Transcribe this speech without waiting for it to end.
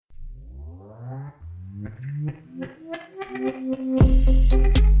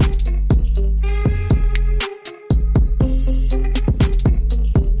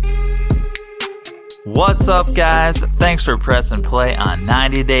What's up, guys? Thanks for pressing play on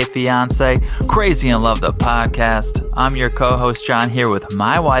 90 Day Fiancé, Crazy in Love, the podcast. I'm your co-host, John, here with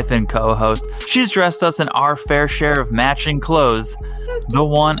my wife and co-host. She's dressed us in our fair share of matching clothes, the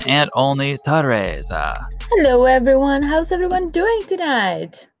one and only Teresa. Hello, everyone. How's everyone doing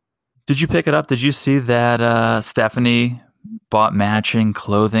tonight? Did you pick it up? Did you see that Stephanie bought matching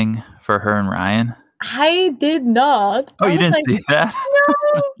clothing for her and Ryan? I did not. Oh, you didn't see that?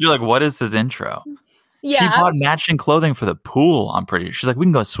 No. You're like, what is this intro? Yeah, She bought matching clothing for the pool, I'm pretty sure. She's like, we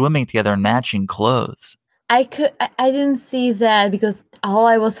can go swimming together in matching clothes. I didn't see that because all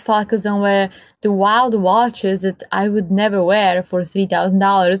I was focused on were the wild watches that I would never wear for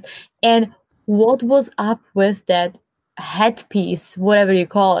 $3,000. And what was up with that headpiece, whatever you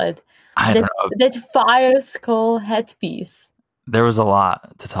call it? I don't know. That fire skull headpiece. There was a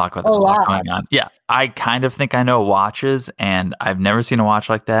lot to talk about. There's a lot going on. Yeah, I kind of think I know watches, and I've never seen a watch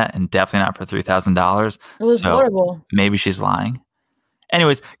like that, and definitely not for $3,000. It was horrible. Maybe she's lying.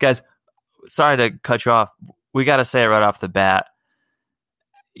 Anyways, guys, sorry to cut you off. We got to say it right off the bat.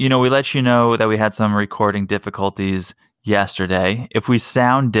 You know, we let you know that we had some recording difficulties yesterday. If we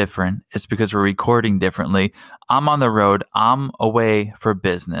sound different, it's because we're recording differently. I'm on the road. I'm away for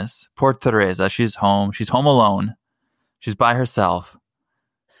business. Poor Teresa, she's home. She's home alone. She's by herself.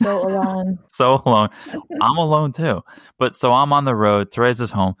 So alone. So alone. I'm alone too. But so I'm on the road. Teresa's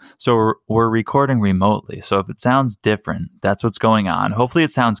home. So we're recording remotely. So if it sounds different, that's what's going on. Hopefully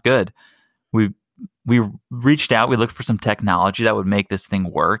it sounds good. We reached out. We looked for some technology that would make this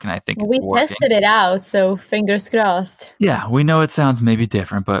thing work. And I think we tested it out. So fingers crossed. Yeah, we know it sounds maybe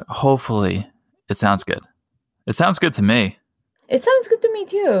different, but hopefully it sounds good. It sounds good to me. It sounds good to me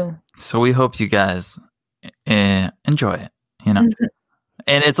too. So we hope you guys enjoy it, you know.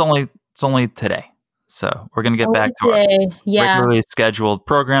 And it's only today, so we're gonna get back to our regularly scheduled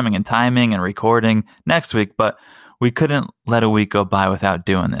programming and timing and recording next week, but we couldn't let a week go by without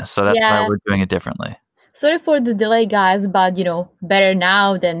doing this, so that's why we're doing it differently. Sorry for the delay, guys, but you know, better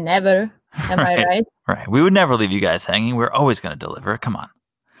now than never. Am I right? Right. We would never leave you guys hanging. We're always going to deliver. Come on.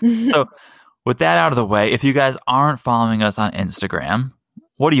 So with that out of the way, if you guys aren't following us on Instagram,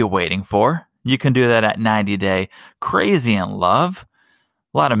 what are you waiting for? You can do that at 90 Day Crazy in Love.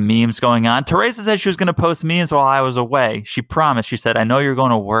 A lot of memes going on. Teresa said she was going to post memes while I was away. She promised. She said, I know you're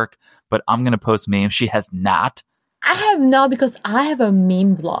going to work, but I'm going to post memes. She has not. I have not because I have a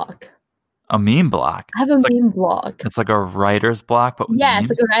meme block. A meme block? I have a meme block. It's like a writer's block, but with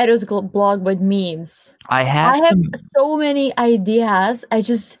memes? It's like a writer's block with memes. I have so many ideas. I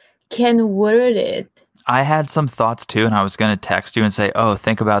just can't word it. I had some thoughts too, and I was going to text you and say, "Oh,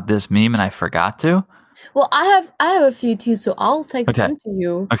 think about this meme," and I forgot to. Well, I have a few too, so I'll text them to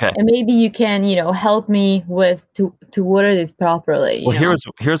you. Okay, and maybe you can, help me with to word it properly. Well,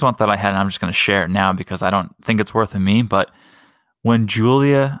 here's one that I had, and I'm just going to share it now because I don't think it's worth a meme. But when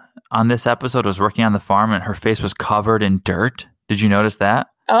Julia on this episode was working on the farm and her face was covered in dirt, did you notice that?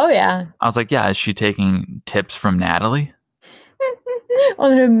 Oh yeah. I was like, yeah, is she taking tips from Natalie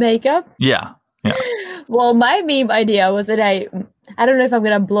on her makeup? Yeah. Yeah. Well, my meme idea was that I don't know if I'm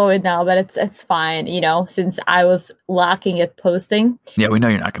gonna blow it now, but it's fine, since I was lacking at posting. Yeah, we know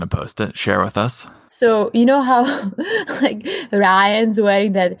you're not gonna post it. Share with us. So you know how like Ryan's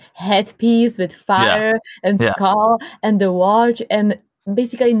wearing that headpiece with fire and skull and the watch, and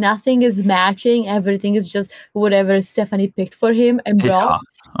basically nothing is matching. Everything is just whatever Stephanie picked for him and brought.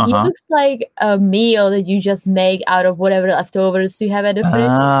 It looks like a meal that you just make out of whatever leftovers you have at the fridge.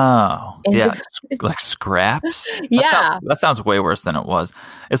 Oh, yeah, like scraps? That sounds way worse than it was.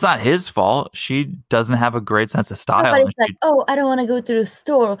 It's not his fault. She doesn't have a great sense of style. But it's like, I don't want to go to the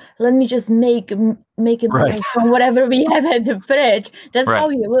store. Let me just make it from whatever we have at the fridge. That's how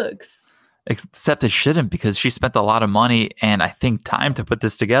he looks. Except it shouldn't, because she spent a lot of money and I think time to put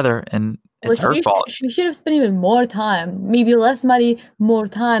this together, and it's her fault. She should have spent even more time, maybe less money, more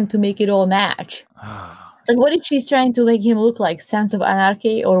time to make it all match. Like, what if she's trying to make him look like Sons of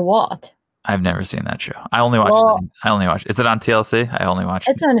Anarchy or what? I've never seen that show. I only watch. Is it on TLC? I only watch.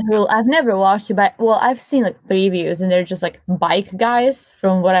 It's on Hulu. I've never watched it, but I've seen like previews, and they're just like bike guys,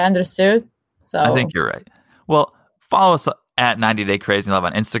 from what I understood. So I think you're right. Well, follow us at 90 Day Crazy Love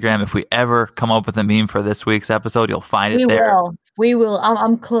on Instagram. If we ever come up with a meme for this week's episode, you'll find it there. We will.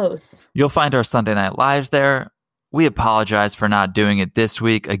 I'm close. You'll find our Sunday Night Lives there. We apologize for not doing it this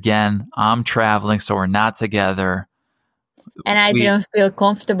week. Again, I'm traveling, so we're not together. And I didn't feel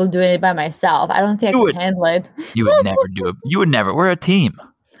comfortable doing it by myself. I don't think I could handle it. You would never do it. You would never. We're a team.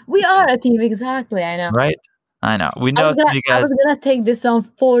 We are a team, exactly. I know. Right? I know. We know some of you guys. I was gonna take this on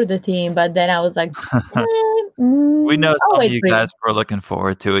for the team, but then I was like, we know some of you guys you. were looking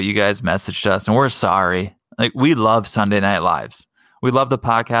forward to it. You guys messaged us, and we're sorry. Like, we love Sunday Night Lives. We love the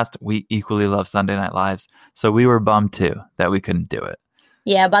podcast. We equally love Sunday Night Lives. So we were bummed too that we couldn't do it.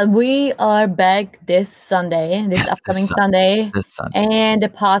 Yeah, but we are back this upcoming Sunday. This Sunday. And the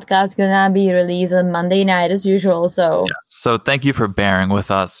podcast gonna be released on Monday night as usual. So yes. So thank you for bearing with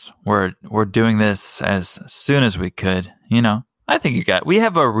us. We're doing this as soon as we could. You know, I think we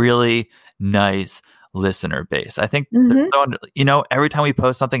have a really nice listener base. I think you know, every time we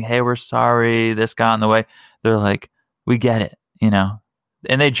post something, hey, we're sorry this got in the way, they're like, we get it, you know.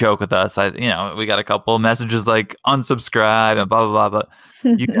 And they joke with us. We got a couple of messages like unsubscribe and blah blah blah. But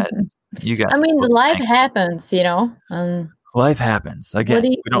you guys. I mean, life happens, you know. Life happens. Again,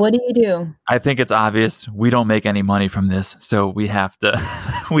 what do you do? I think it's obvious we don't make any money from this, so we have to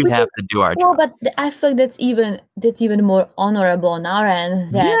have to do our job. But I feel like that's even more honorable on our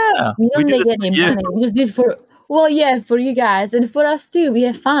end. That we don't make any money. We just did for you guys and for us too. We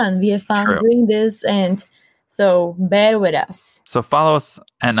have fun. We have fun doing this, and so bear with us. So follow us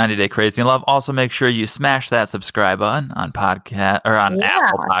at 90 Day Crazy in Love. Also, make sure you smash that subscribe button on podcast or on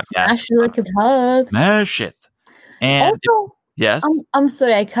Apple Podcast. Smash it like it's hot. Smash it. And also, yes, I'm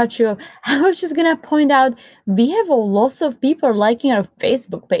sorry I cut you. I was just gonna point out we have lots of people liking our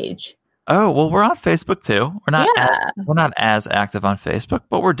Facebook page. Oh well, we're on Facebook too. We're not as active on Facebook,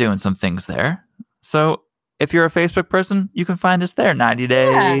 but we're doing some things there. So if you're a Facebook person, you can find us there. 90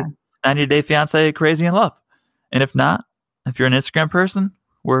 Day Fiancé Crazy in Love. And if not, if you're an Instagram person,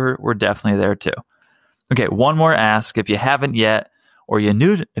 we're definitely there too. Okay, one more ask. If you haven't yet, or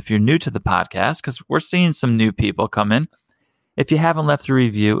if you're new to the podcast, because we're seeing some new people come in. If you haven't left a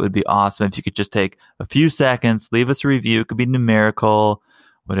review, it would be awesome if you could just take a few seconds, leave us a review. It could be numerical,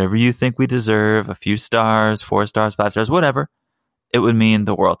 whatever you think we deserve, a few stars, 4 stars, 5 stars, whatever. It would mean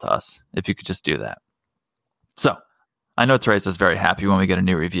the world to us if you could just do that. So, I know Teresa's very happy when we get a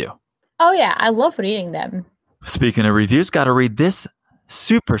new review. Oh yeah, I love reading them. Speaking of reviews, got to read this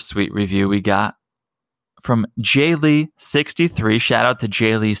super sweet review we got from Jaylee63. Shout out to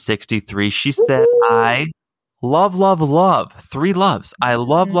Jaylee63. She said, I love, 3 loves. I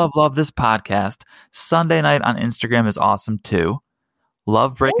love this podcast. Sunday night on Instagram is awesome too.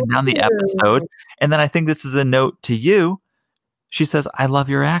 Love breaking down the episode. And then I think this is a note to you. She says, I love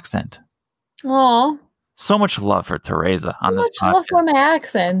your accent. Aw. So much love for Teresa on this podcast. So much love for my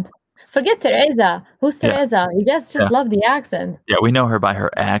accent. Forget Teresa. Who's Teresa? You guys just love the accent. Yeah, we know her by her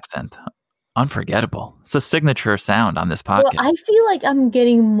accent. Unforgettable. It's a signature sound on this podcast. Well, I feel like I'm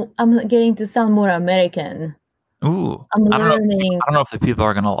getting to sound more American. Ooh. I'm learning. I don't know if the people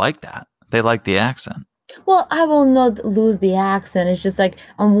are going to like that. They like the accent. Well, I will not lose the accent. It's just like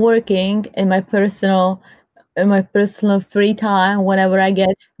I'm working in my personal free time whenever I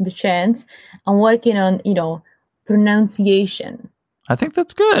get the chance. I'm working on, pronunciation. I think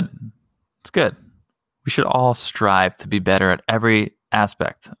that's good. It's good. We should all strive to be better at every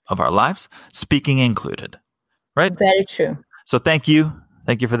aspect of our lives, speaking included. Right? Very true. So thank you.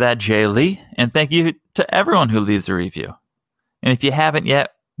 Thank you for that, Jay Lee. And thank you to everyone who leaves a review. And if you haven't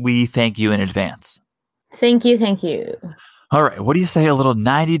yet, we thank you in advance. Thank you. Thank you. All right. What do you say a little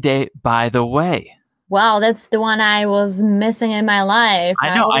 90 day by the way? Wow, that's the one I was missing in my life.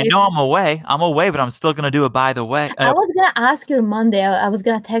 I know I'm away. But I'm still going to do a by the way. I was going to ask you on Monday. I was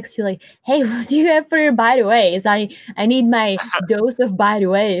going to text you like, hey, what do you have for your by the ways? I need my dose of by the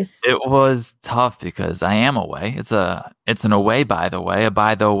ways. It was tough because I am away. It's an away by the way, a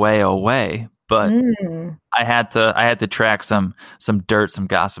by the way away. But I had to track some dirt, some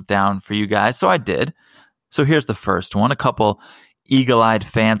gossip down for you guys. So I did. So here's the first one. A couple eagle-eyed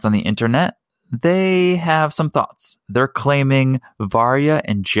fans on the internet. They have some thoughts. They're claiming Varya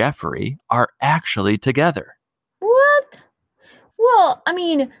and Jeffrey are actually together. What? Well, I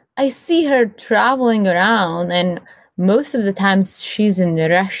mean, I see her traveling around, and most of the times she's in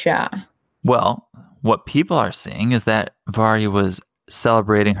Russia. Well, what people are seeing is that Varya was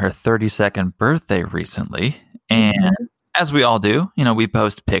celebrating her 32nd birthday recently. And as we all do, we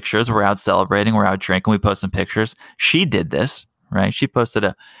post pictures. We're out celebrating. We're out drinking. We post some pictures. She did this, right? She posted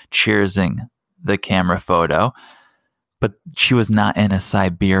a cheersing the camera photo, but she was not in a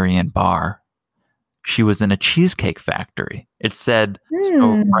Siberian bar. She was in a cheesecake factory. It said so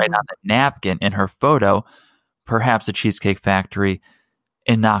right on the napkin in her photo, perhaps a cheesecake factory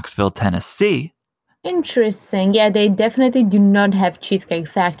in Knoxville, Tennessee. Interesting. Yeah, they definitely do not have cheesecake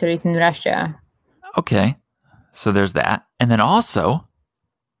factories in Russia. Okay. So there's that. And then also,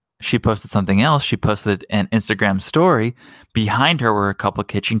 she posted something else. She posted an Instagram story. Behind her were a couple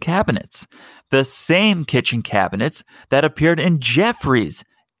kitchen cabinets. The same kitchen cabinets that appeared in Jeffrey's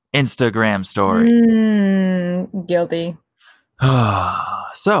Instagram story. Guilty.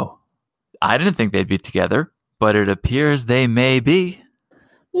 So, I didn't think they'd be together, but it appears they may be.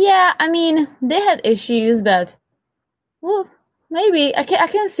 Yeah, I mean, they had issues, but, well, maybe. I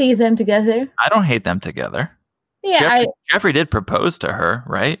can see them together. I don't hate them together. Yeah, Jeffrey did propose to her,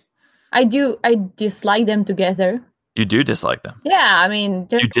 right? I do. I dislike them together. You do dislike them? Yeah, I mean...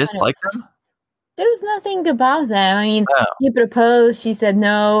 You dislike them? There's nothing about them. I mean, he proposed, she said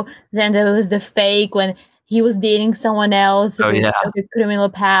no. Then there was the fake when he was dating someone else with a criminal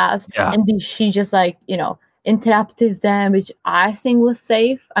past. Yeah. And she just interrupted them, which I think was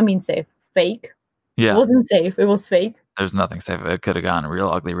safe. I mean, safe. Fake. Yeah. It wasn't safe. It was fake. There's nothing safe. It could have gone real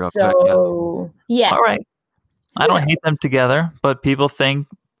ugly real quick. Yeah. All right. I don't hate them together, but people think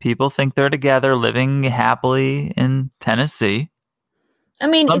they're together living happily in Tennessee. I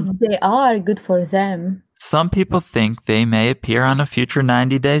mean, if they are, good for them. Some people think they may appear on a future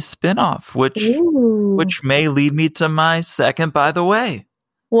 90-day spinoff, which may lead me to my second, by the way.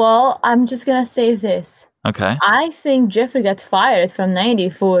 Well, I'm just going to say this. Okay. I think Jeffrey got fired from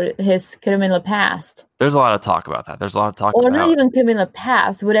 90 for his criminal past. There's a lot of talk about that. There's a lot of talk or about... not even criminal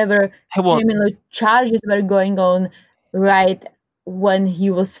past, whatever criminal charges were going on right when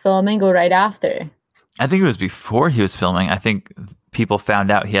he was filming or right after. I think it was before he was filming. I think people found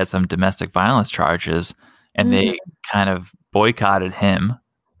out he had some domestic violence charges, and they kind of boycotted him.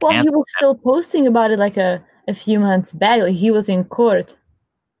 Well, he was still posting about it a few months back. He was in court.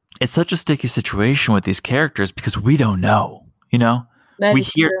 It's such a sticky situation with these characters because we don't know. We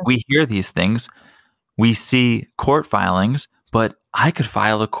hear these things. We see court filings, but I could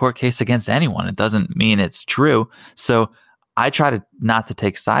file a court case against anyone. It doesn't mean it's true. So I try not to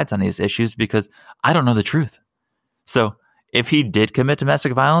take sides on these issues because I don't know the truth. So if he did commit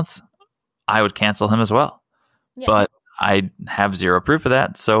domestic violence, I would cancel him as well. Yeah. But I have zero proof of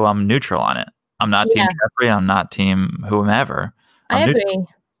that, so I'm neutral on it. I'm not Team Jeffrey. I'm not Team whomever. I agree.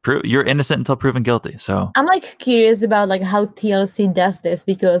 You're innocent until proven guilty. So I'm curious about how TLC does this,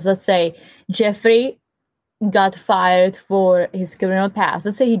 because let's say Jeffrey got fired for his criminal past.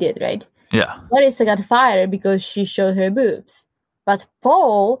 Let's say he did, right? Yeah. Larissa got fired because she showed her boobs. But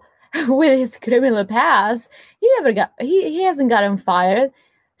Paul, with his criminal past, he hasn't gotten fired.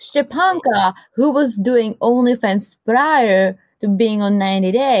 Stepanka, who was doing OnlyFans prior to being on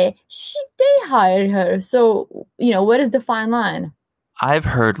 90 Day, they hired her. So, where is the fine line? I've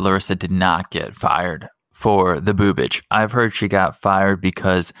heard Larissa did not get fired for the boobage. I've heard she got fired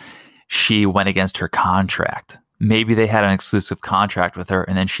because she went against her contract. Maybe they had an exclusive contract with her,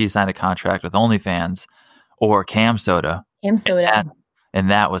 and then she signed a contract with OnlyFans or Cam Soda. And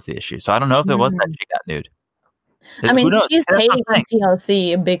that was the issue. So I don't know if it was that she got nude. I mean, she's paid on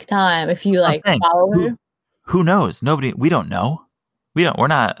TLC big time if you follow her. Who knows? We don't know. We're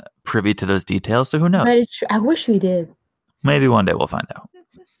not privy to those details, so who knows? But I wish we did. Maybe one day we'll find out.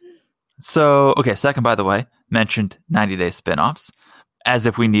 So, okay, second, by the way, mentioned 90-day spinoffs, as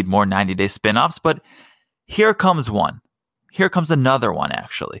if we need more 90-day spinoffs, but here comes one. Here comes another one,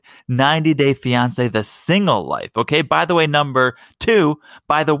 actually. 90 Day Fiancé, The Single Life. Okay, by the way, number 2.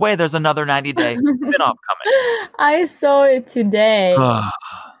 By the way, there's another 90-day spinoff coming. I saw it today.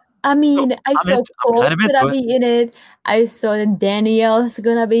 I mean, I saw Cole's gonna be in it. I saw that Danielle's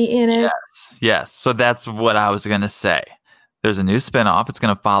gonna be in it. Yes. So that's what I was gonna say. There's a new spinoff. It's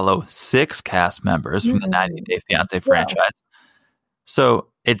gonna follow 6 cast members from the 90 Day Fiancé franchise. So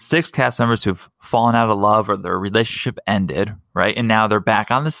it's 6 cast members who've fallen out of love or their relationship ended, right? And now they're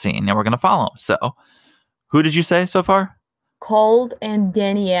back on the scene, and we're gonna follow them. So, who did you say so far? Colt and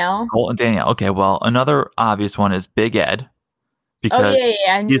Danielle. Okay, well, another obvious one is Big Ed. Because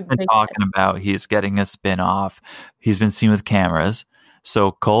he's been talking about he's getting a spin-off. He's been seen with cameras.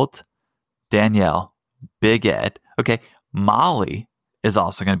 So Colt, Danielle, Big Ed. Okay, Molly is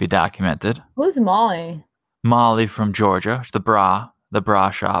also going to be documented. Who's Molly? Molly from Georgia, the bra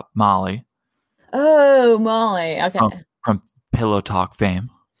shop, Molly. Oh, Molly. Okay. From Pillow Talk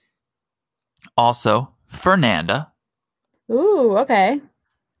fame. Also, Fernanda. Ooh, okay.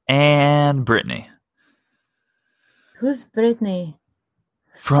 And Brittany. Who's Brittany?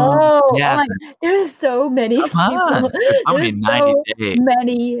 There's so many people. There's so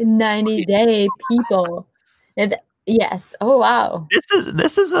many 90-day people. Yes. Oh wow.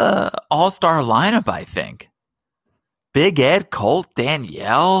 This is a all-star lineup, I think. Big Ed, Colt,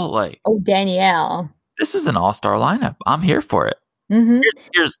 Danielle, Danielle. This is an all-star lineup. I'm here for it. Mm-hmm.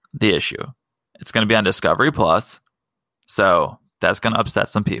 Here's the issue. It's going to be on Discovery Plus. So That's going to upset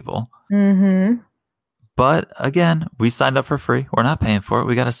some people. Mm-hmm. But again, we signed up for free. We're not paying for it.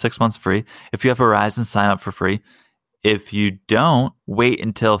 We got a 6 months free. If you have Verizon, sign up for free. If you don't, wait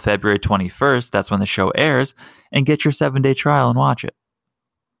until February 21st. That's when the show airs, and get your 7-day trial and watch it.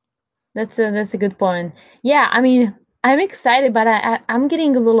 That's a good point. Yeah, I mean, I'm excited, but I'm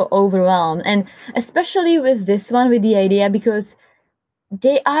getting a little overwhelmed, and especially with this one, with the idea, because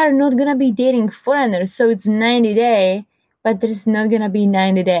they are not gonna be dating foreigners, so it's 90 day, but there's not gonna be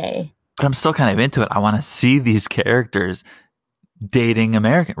 90 day. But I'm still kind of into it. I want to see these characters dating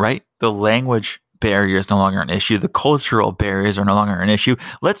American, right? The language barrier is no longer an issue. The cultural barriers are no longer an issue.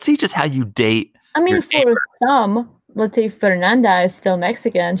 Let's see just how you date. I mean, for some, let's say Fernanda is still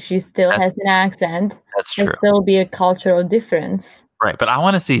Mexican. She still has an accent. That's true. There'll still be a cultural difference. Right. But I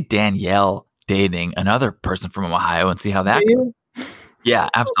want to see Danielle dating another person from Ohio and see how that goes. Yeah,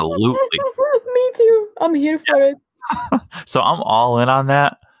 absolutely. Me too. I'm here for it. So I'm all in on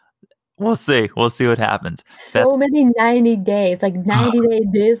that. We'll see. We'll see what happens. So many 90 days, like 90 day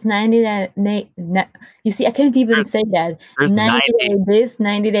this, 90 day. You see, I can't even say that. 90 day this,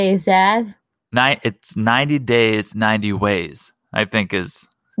 90 days that. It's 90 days, 90 ways, I think is.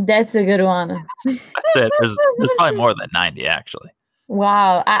 That's a good one. That's it. There's probably more than 90, actually.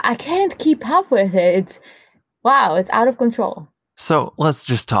 Wow. I can't keep up with it. It's out of control. So let's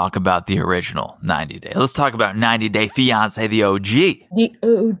just talk about the original 90 Day. Let's talk about 90 Day Fiancé, the OG. The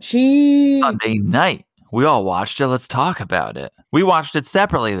OG. Sunday night. We all watched it. Let's talk about it. We watched it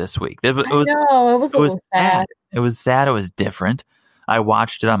separately this week. It was a little sad. It was sad. It was different. I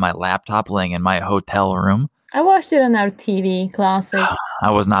watched it on my laptop laying in my hotel room. I watched it on our TV, classic.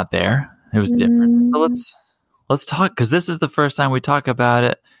 I was not there. It was different. So let's talk, because this is the first time we talk about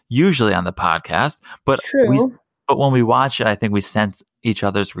it, usually on the podcast. But True. But when we watch it, I think we sense each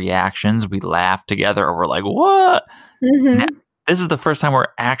other's reactions. We laugh together, or we're like, what? Mm-hmm. Now, this is the first time we're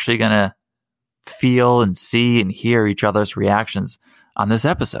actually going to feel and see and hear each other's reactions on this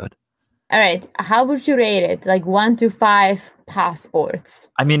episode. All right. How would you rate it? Like 1 to 5 passports.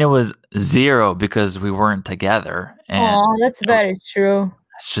 I mean, it was 0 because we weren't together. Oh, that's very true.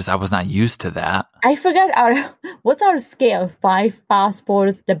 It's just I was not used to that. I forgot what's our scale? 5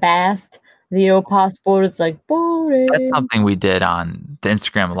 passports, the best. 0 passports, like boring. That's something we did on the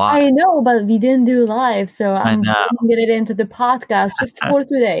Instagram Live. I know, but we didn't do live, so I'm going to get it into the podcast just for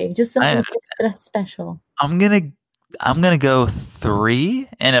today, just something extra special. I'm gonna go 3,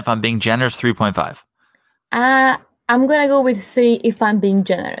 and if I'm being generous, 3.5. I'm gonna go with 3 if I'm being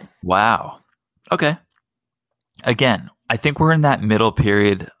generous. Wow. Okay. Again, I think we're in that middle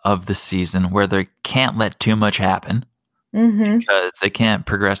period of the season where they can't let too much happen. Mm-hmm. Because they can't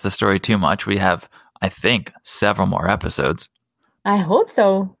progress the story too much. We have, I think, several more episodes. I hope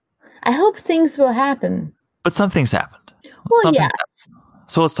so. I hope things will happen. But some things happened. Well, yes.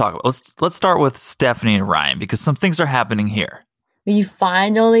 So let's talk. Let's start with Stephanie and Ryan, because some things are happening here. We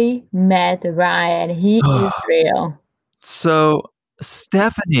finally met Ryan. He is real. So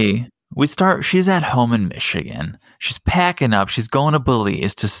Stephanie, she's at home in Michigan. She's packing up. She's going to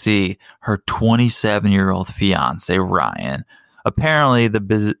Belize to see her 27-year-old fiance, Ryan. Apparently,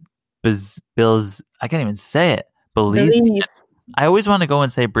 the Bills, I can't even say it. Belize. I always want to go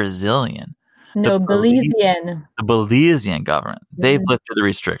and say Brazilian. No, Belizean. The Belizean government. They've lifted the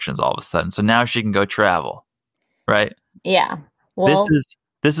restrictions all of a sudden. So now she can go travel. Right? Yeah. Well,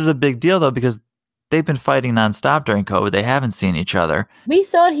 this is a big deal, though, because they've been fighting nonstop during COVID. They haven't seen each other. We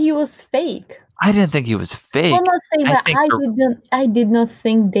thought he was fake. I didn't think he was fake. Well, not fake, but I did not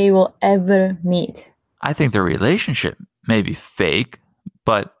think they will ever meet. I think their relationship may be fake,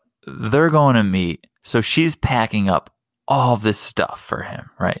 but they're going to meet. So she's packing up all this stuff for him,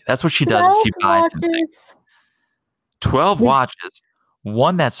 right? That's what she does. She buys him things. 12 watches.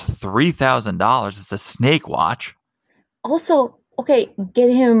 One that's $3,000. It's a snake watch. Also, okay,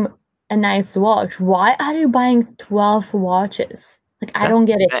 get him a nice watch. Why are you buying 12 watches? Like, I don't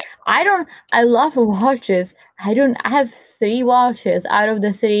get it. I love watches. I have 3 watches. Out of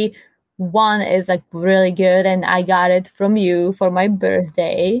the 3, one is like really good, and I got it from you for my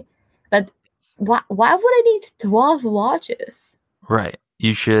birthday. But why would I need 12 watches? Right.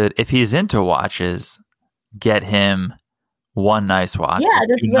 You should, if he's into watches, get him one nice watch. Yeah,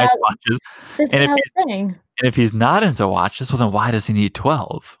 that's what I was saying. And if he's not into watches, well, then why does he need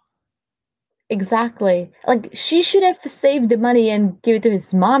 12? Exactly. Like, she should have saved the money and give it to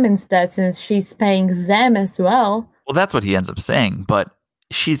his mom instead, since she's paying them as well. Well, that's what he ends up saying, but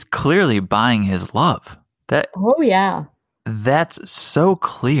she's clearly buying his love. Oh, yeah. That's so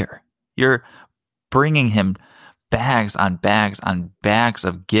clear. You're bringing him bags on bags on bags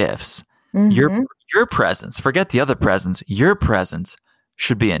of gifts. Mm-hmm. your presence, forget the other presents, your presence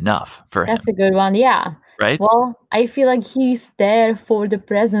should be enough for him. That's a good one, yeah. Right? Well, I feel like he's there for the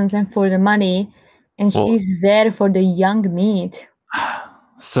presents and for the money, and she's there for the young meat.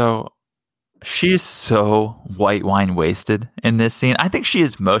 So she's so white wine wasted in this scene. I think she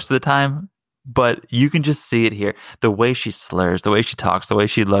is most of the time, but you can just see it here. The way she slurs, the way she talks, the way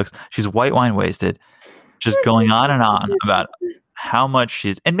she looks. She's white wine wasted, just going on and on about how much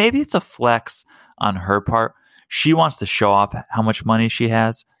she's... And maybe it's a flex on her part. She wants to show off how much money she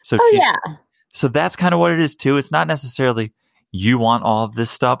has. So So that's kind of what it is too. It's not necessarily you want all of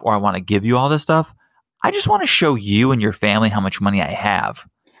this stuff or I want to give you all this stuff. I just want to show you and your family how much money I have.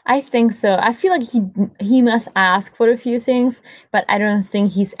 I think so. I feel like he must ask for a few things, but I don't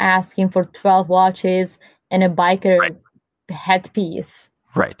think he's asking for 12 watches and a biker headpiece.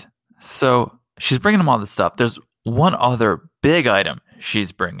 Right. So she's bringing him all this stuff. There's one other big item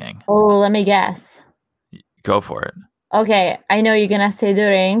she's bringing. Oh, let me guess. Go for it. Okay, I know you're going to say the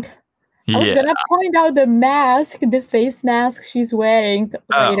ring. I was going to point out the mask, the face mask she's wearing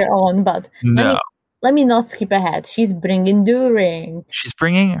later on, but let me not skip ahead. She's bringing the ring. She's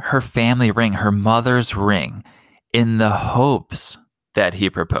bringing her family ring, her mother's ring, in the hopes that he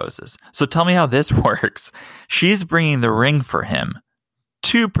proposes. So tell me how this works. She's bringing the ring for him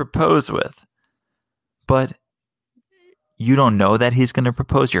to propose with, but you don't know that he's going to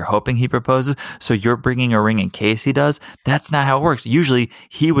propose. You're hoping he proposes, so you're bringing a ring in case he does. That's not how it works. Usually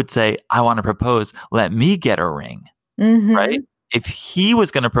he would say, I want to propose. Let me get a ring, right? If he was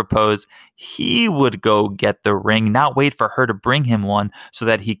going to propose, he would go get the ring, not wait for her to bring him one so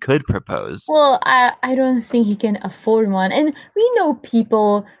that he could propose. Well, I don't think he can afford one. And we know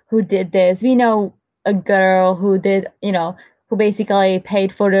people who did this. We know a girl who did, who basically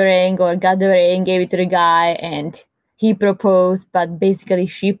paid for the ring or got the ring, gave it to the guy, and he proposed, but basically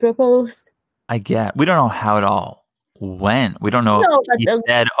she proposed. We don't know how it all went. We don't know if he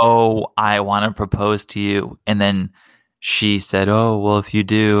said, I want to propose to you. And then she said, well, if you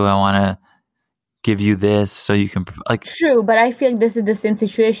do, I want to give you this so you can... True, but I feel like this is the same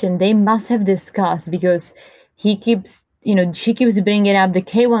situation. They must have discussed because she keeps bringing up the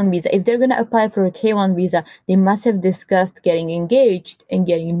K1 visa. If they're going to apply for a K1 visa, they must have discussed getting engaged and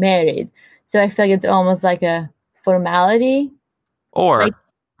getting married. So I feel like it's almost like a formality. Or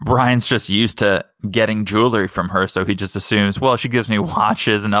Brian's just used to getting jewelry from her, so he just assumes, well, she gives me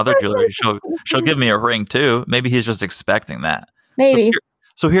watches and other jewelry, she'll give me a ring too. Maybe he's just expecting that. Maybe.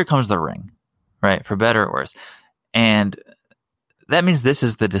 So here comes the ring, right? For better or worse. And that means this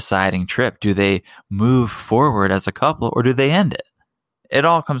is the deciding trip. Do they move forward as a couple or do they end it? It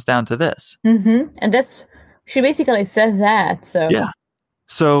all comes down to this. And she basically said that. So yeah.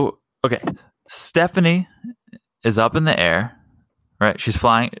 So, okay. Stephanie is up in the air, right? She's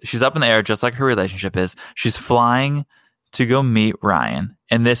flying. She's up in the air just like her relationship is. She's flying to go meet Ryan.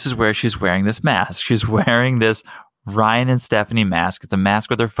 And this is where she's wearing this mask. She's wearing this Ryan and Stephanie mask. It's a mask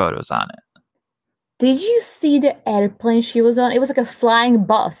with their photos on it. Did you see the airplane she was on? It was like a flying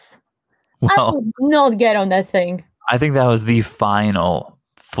bus. Well, I would not get on that thing. I think that was the final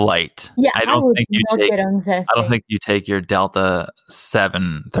flight. Yeah, I don't think you take your Delta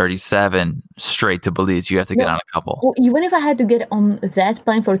 737 straight to Belize. You have to get on a couple. Well, even if I had to get on that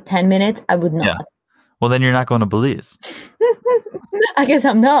plane for 10 minutes, I would not. Yeah. Well, then you're not going to Belize. I guess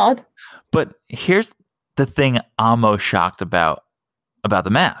I'm not. But here's the thing I'm most shocked about the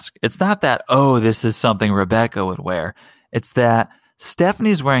mask. It's not that, this is something Rebecca would wear. It's that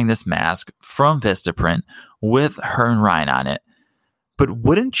Stephanie's wearing this mask from Vistaprint with her and Ryan on it. But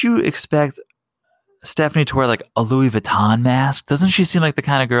wouldn't you expect Stephanie to wear like a Louis Vuitton mask? Doesn't she seem like the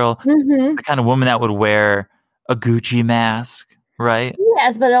kind of girl, the kind of woman that would wear a Gucci mask, right?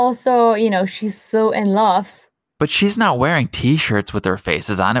 Yes, but also, she's so in love. But she's not wearing t-shirts with their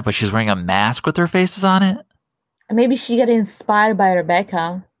faces on it, but she's wearing a mask with their faces on it. Maybe she got inspired by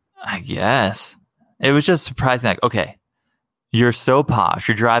Rebecca. I guess. It was just surprising. Like, okay, you're so posh.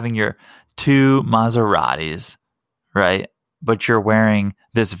 You're driving your 2 Maseratis, right? But you're wearing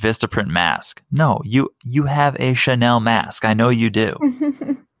this Vistaprint mask. No, you have a Chanel mask. I know you do.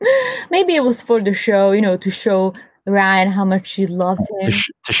 Maybe it was for the show, to show Ryan how much she loves him.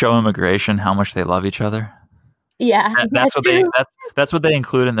 To show immigration how much they love each other. Yeah, that's what they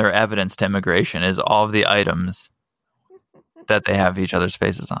include in their evidence to immigration is all of the items that they have each other's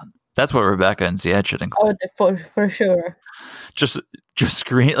faces on. That's what Rebecca and Zied should include. For sure. Just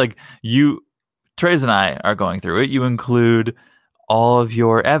screen like you. Therese and I are going through it. You include all of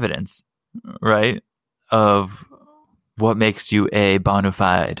your evidence, right, of what makes you a bona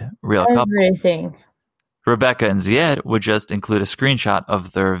fide real couple. Everything. Rebecca and Zied would just include a screenshot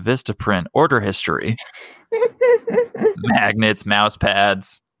of their Vistaprint order history. Magnets, mouse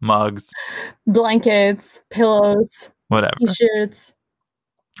pads, mugs, blankets, pillows, whatever. T-shirts.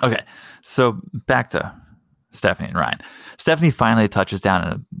 Okay, so back to Stephanie and Ryan. Stephanie finally touches down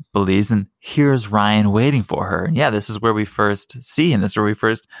in Belize and hears Ryan waiting for her. And yeah, this is where we first see him. This is where we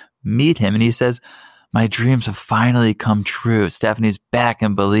first meet him. And he says, "My dreams have finally come true. Stephanie's back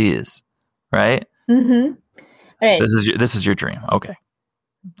in Belize." Right? Mm-hmm. Right. This is your dream. Okay.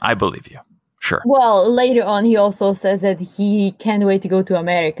 I believe you. Sure. Well, later on, he also says that he can't wait to go to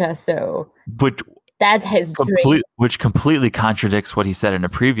America. So that's his dream. Which completely contradicts what he said in a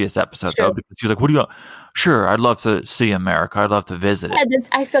previous episode, though, because he was like, "What do you? Sure, I'd love to see America. I'd love to visit it." Yeah,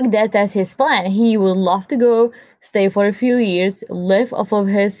 I feel like that's his plan. He would love to go, stay for a few years, live off of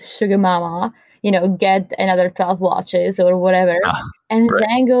his sugar mama, get another 12 watches or whatever, and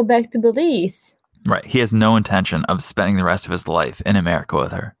then go back to Belize. Right. He has no intention of spending the rest of his life in America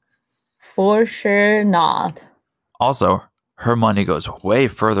with her. For sure not. Also, her money goes way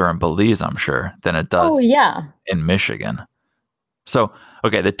further in Belize, I'm sure, than it does in Michigan. So,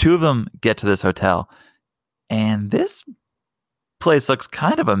 okay, the two of them get to this hotel, and this place looks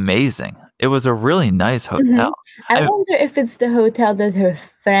kind of amazing. It was a really nice hotel. Mm-hmm. I wonder if it's the hotel that her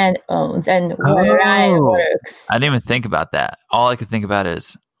friend owns and where Ryan works. I didn't even think about that. All I could think about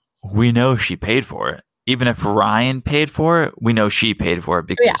is, we know she paid for it. Even if Ryan paid for it, we know she paid for it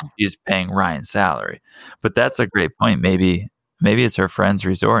because she's paying Ryan's salary. But that's a great point. Maybe it's her friend's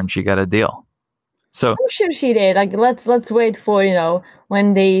resort and she got a deal. So I'm sure she did. Like let's wait for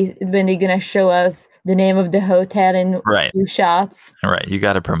when they're gonna show us the name of the hotel in a few shots. Right, you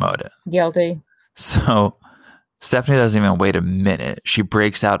got to promote it. Guilty. So Stephanie doesn't even wait a minute. She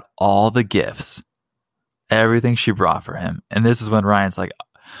breaks out all the gifts, everything she brought for him, and this is when Ryan's like,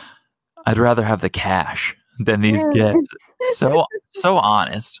 "I'd rather have the cash than these gifts." So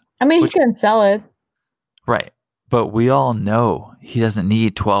honest. I mean, he can sell it. Right. But we all know he doesn't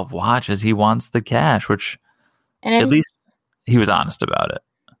need 12 watches. He wants the cash, which at least he was honest about it.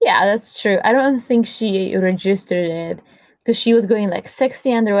 Yeah, that's true. I don't think she registered it because she was going like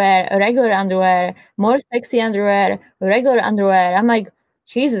sexy underwear, regular underwear, more sexy underwear, regular underwear. I'm like,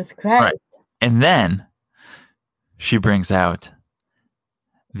 Jesus Christ. Right. And then she brings out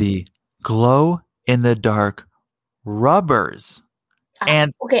the glow-in-the-dark rubbers.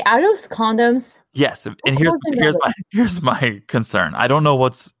 And okay, are those condoms? Yes, and here's my concern. I don't know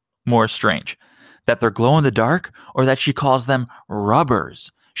what's more strange, that they're glow-in-the-dark or that she calls them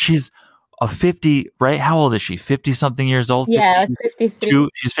rubbers. She's a 50, right? How old is she? 50-something years old? Yeah, 53.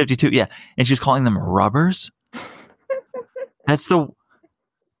 She's 52, yeah. And she's calling them rubbers? That's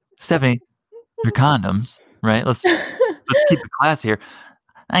Stephanie, they're condoms, right? Let's keep the class here.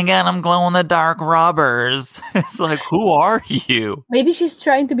 I got them glow-in-the-dark rubbers. It's like, who are you? Maybe she's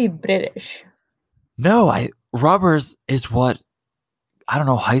trying to be British. No, rubbers is what, I don't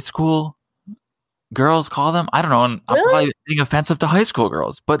know, high school girls call them. I don't know, and I'm probably being offensive to high school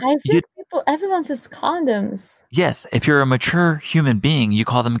girls. But I think everyone says condoms. Yes, if you're a mature human being, you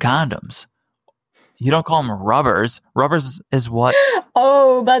call them condoms. You don't call them rubbers. Rubbers is what?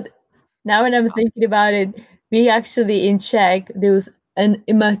 Oh, but now when I'm thinking about it, we actually in Czech, those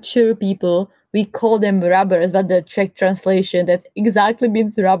immature people, we call them rubbers, but the Czech translation, that exactly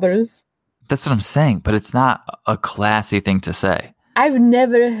means rubbers. That's what I'm saying, but it's not a classy thing to say. I've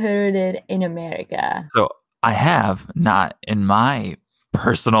never heard it in America. So I have, not in my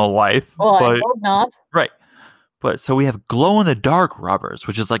personal life. Well, I hope not. Right. But so we have glow-in-the-dark rubbers,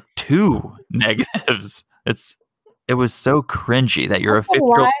 which is like two negatives. It was so cringy that you're a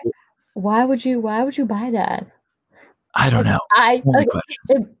 50-year-old. Why would you buy that? I don't know.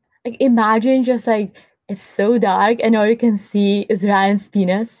 Imagine just like it's so dark and all you can see is Ryan's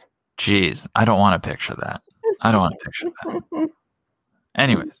penis. Jeez, I don't want to picture that.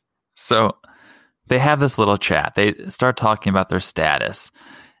 Anyways, so they have this little chat. They start talking about their status,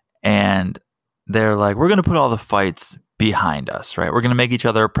 and they're like, "We're going to put all the fights behind us, right? We're going to make each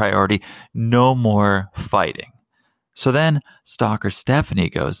other a priority. No more fighting." So then Stalker Stephanie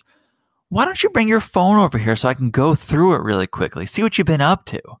goes, "Why don't you bring your phone over here so I can go through it really quickly? See what you've been up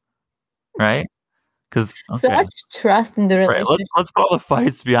to." Right? Because so much trust in the relationship. Right, let's put all the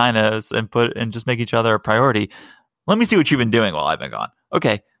fights behind us and just make each other a priority. Let me see what you've been doing while I've been gone.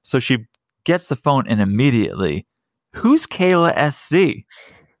 Okay, so she gets the phone and immediately, who's Kayla SC?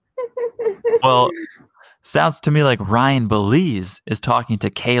 Well, sounds to me like Ryan Belize is talking to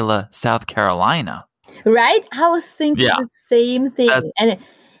Kayla, South Carolina. Right? I was thinking the same thing. And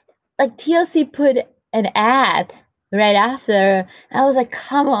like TLC put an ad right after. I was like,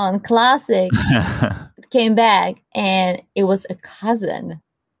 come on, classic. came back and it was a cousin.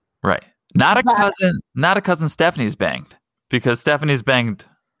 Right. Not a cousin Stephanie's banged, because Stephanie's banged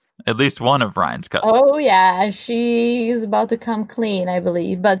at least one of Ryan's cousins. Oh, yeah. She's about to come clean, I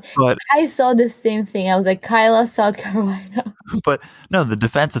believe. But I thought the same thing. I was like, Kyla, South Carolina. But no, the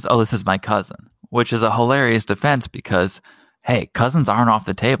defense is, oh, this is my cousin, which is a hilarious defense because, hey, cousins aren't off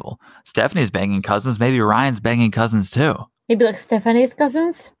the table. Stephanie's banging cousins. Maybe Ryan's banging cousins too. Maybe like Stephanie's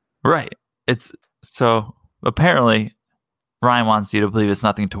cousins? Right. It's so apparently Ryan wants you to believe it's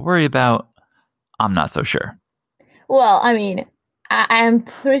nothing to worry about. I'm not so sure. Well, I mean, I'm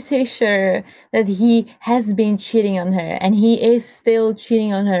pretty sure that he has been cheating on her and he is still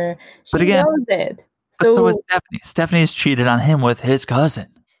cheating on her. She knows it. So is Stephanie. Stephanie's cheated on him with his cousin.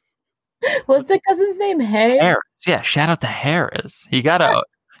 What's the cousin's name? Harris? Yeah, shout out to Harris. You gotta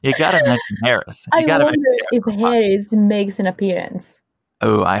mention Harris. I wonder if Harris makes an appearance.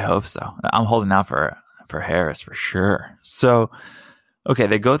 Oh, I hope so. I'm holding out for Harris for sure. So, okay,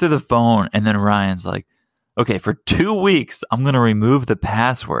 they go through the phone, and then Ryan's like, okay, for 2 weeks, I'm going to remove the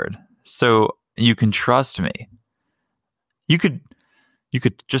password so you can trust me. You could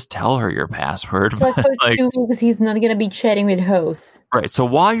just tell her your password. So for 2 weeks, he's not going to be chatting with hosts. Right. So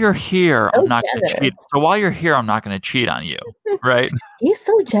while you're here, I'm not going to cheat. So while you're here, I'm not going to cheat on you. Right. He's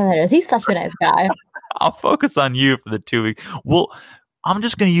so generous. He's such a nice guy. I'll focus on you for the 2 weeks. Well, I'm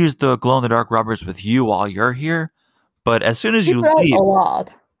just going to use the glow-in-the-dark rubbers with you while you're here. But as soon as you leave,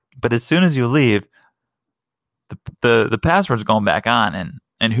 the password's going back on,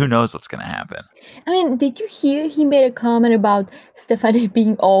 and who knows what's going to happen. I mean, did you hear he made a comment about Stephanie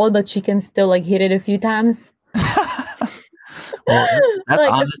being old, but she can still like hit it a few times? Well, that's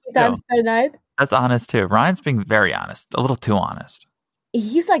like honest a few times per night. That's honest too. Ryan's being very honest, a little too honest.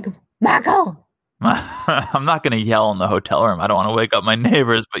 He's like, Michael. I'm not going to yell in the hotel room. I don't want to wake up my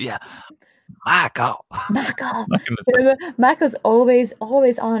neighbors, but yeah, Michael. Michael's always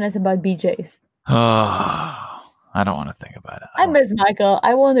honest about BJ's. I don't want to think about it. I miss Michael.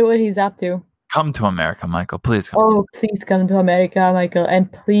 I wonder what he's up to. Come to America, Michael. Please come. Oh, please come to America, Michael.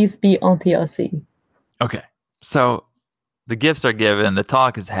 And please be on TLC. Okay. So the gifts are given. The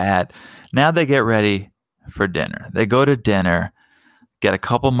talk is had. Now they get ready for dinner. They go to dinner, get a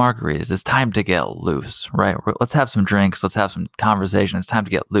couple margaritas. It's time to get loose, right? Let's have some drinks. Let's have some conversation. It's time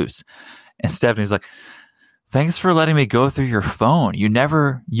to get loose. And Stephanie's like, thanks for letting me go through your phone. You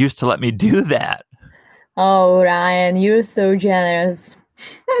never used to let me do that. Oh, Ryan, you're so generous.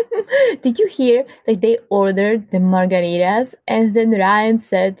 Did you hear that they ordered the margaritas and then Ryan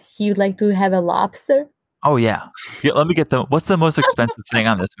said he would like to have a lobster? Oh, yeah. Let me get what's the most expensive thing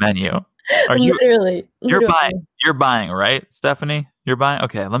on this menu? Literally. You're buying, right, Stephanie? You're buying?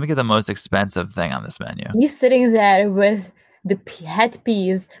 Okay, let me get the most expensive thing on this menu. He's sitting there with the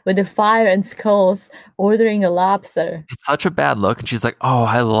headpiece with the fire and skulls ordering a lobster. It's such a bad look. And she's like, oh,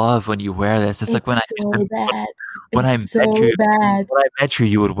 I love when you wear this. It's like when I met you,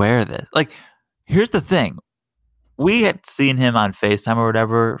 you would wear this. Like, here's the thing. We had seen him on FaceTime or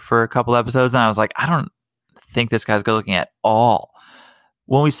whatever for a couple episodes, and I was like, I don't think this guy's good looking at all.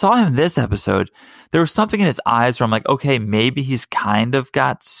 When we saw him this episode, there was something in his eyes where I'm like, okay, maybe he's kind of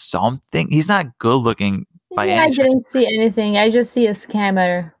got something. He's not good looking. I didn't see anything. I just see a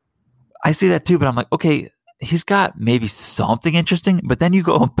scammer. I see that too, but I'm like, okay, he's got maybe something interesting. But then you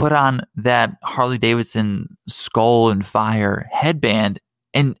go and put on that Harley Davidson skull and fire headband,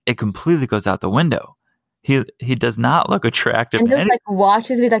 and it completely goes out the window. He does not look attractive. And those like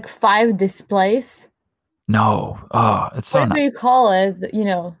watches with like 5 displays. No, it's so. What do you call it? You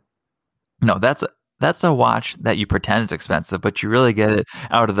know. No, that's a watch that you pretend is expensive, but you really get it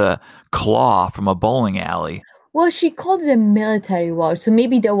out of the claw from a bowling alley. Well, she called it a military watch, so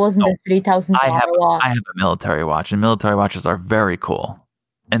maybe that wasn't a $3,000 watch. I have a military watch, and military watches are very cool.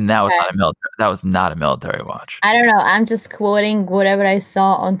 And that was not a military watch. I don't know. I'm just quoting whatever I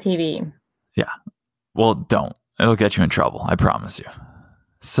saw on TV. Yeah. Well, don't. It'll get you in trouble. I promise you.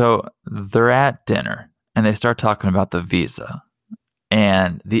 So they're at dinner, and they start talking about the visa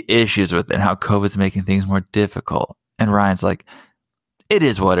and the issues with it and how COVID's making things more difficult. And Ryan's like, it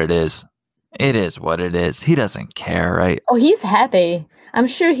is what it is. It is what it is. He doesn't care, right? Oh, he's happy. I'm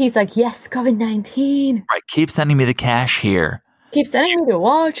sure he's like, yes, COVID-19. Right. Keep sending me the cash here. Keep sending me the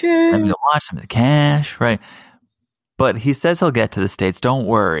watches. Send me the watch, send me the cash, right? But he says he'll get to the States. Don't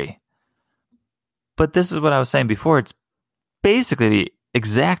worry. But this is what I was saying before. It's basically the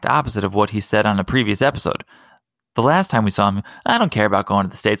exact opposite of what he said on a previous episode. The last time we saw him, I don't care about going to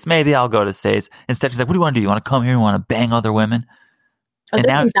the States. Maybe I'll go to the States. Instead, he's like, what do you want to do? You want to come here? You want to bang other women? Oh, and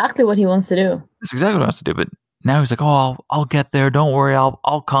that's exactly what he wants to do. That's exactly what he wants to do. But now he's like, oh, I'll get there. Don't worry.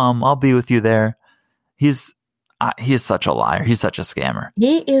 I'll come. I'll be with you there. he is such a liar. He's such a scammer.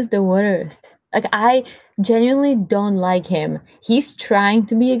 He is the worst. Like, I genuinely don't like him. He's trying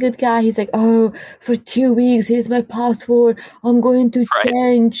to be a good guy. He's like, oh, for 2 weeks, here's my password. I'm going to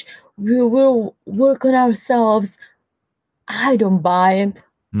change. We will work on ourselves. I don't buy it.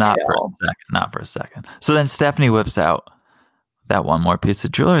 Not for a second. So then Stephanie whips out that one more piece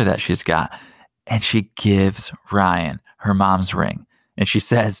of jewelry that she's got, and she gives Ryan her mom's ring. And she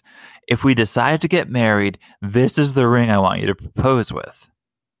says, if we decide to get married, this is the ring I want you to propose with.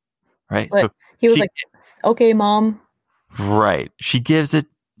 Right? But so he was like, okay, Mom. Right. She gives it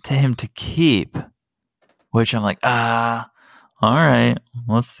to him to keep, which I'm like, all right,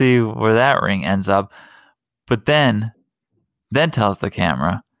 let's see where that ring ends up. But then tells the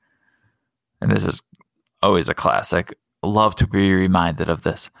camera, and this is always a classic, love to be reminded of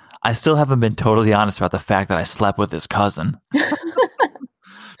this. I still haven't been totally honest about the fact that I slept with his cousin.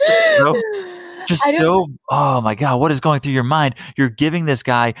 Oh my God, what is going through your mind? You're giving this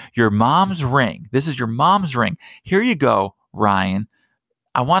guy your mom's ring. This is your mom's ring. Here you go, Ryan.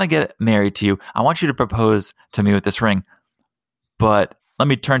 I want to get married to you. I want you to propose to me with this ring. But let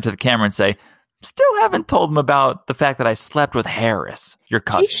me turn to the camera and say, still haven't told him about the fact that I slept with Harris, your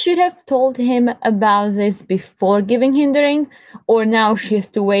cousin. She should have told him about this before giving him the ring, or now she has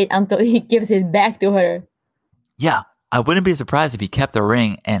to wait until he gives it back to her. Yeah. I wouldn't be surprised if he kept the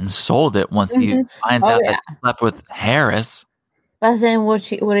ring and sold it once he finds out that he slept with Harris. But then what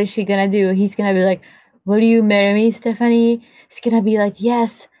is she going to do? He's going to be like, will you marry me, Stephanie? She's going to be like,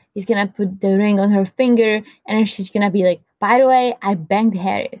 yes. He's going to put the ring on her finger. And then she's going to be like, by the way, I banged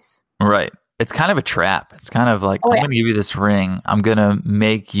Harris. Right. It's kind of a trap. It's kind of like, I'm going to give you this ring. I'm going to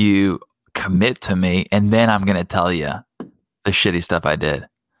make you commit to me. And then I'm going to tell you the shitty stuff I did.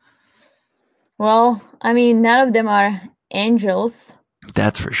 Well, I mean, none of them are angels.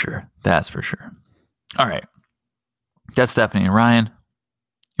 That's for sure. All right. That's Stephanie and Ryan.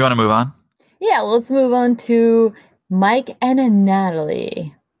 You want to move on? Yeah, let's move on to Mike and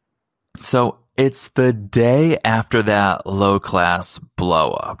Natalie. So it's the day after that low-class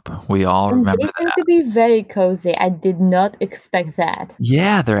blow-up. We all remember that. They seem to be very cozy. I did not expect that.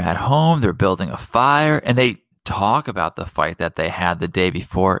 Yeah, they're at home. They're building a fire. And they talk about the fight that they had the day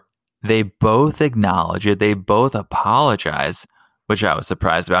before. They both acknowledge it. They both apologize, which I was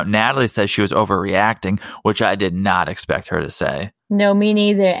surprised about. Natalie says she was overreacting, which I did not expect her to say. No, me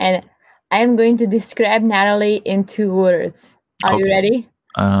neither. And I am going to describe Natalie in 2 words. Are you ready?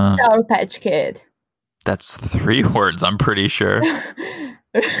 Sour Patch Kid. That's 3 words, I'm pretty sure.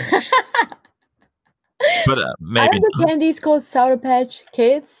 But maybe. Are the candies called Sour Patch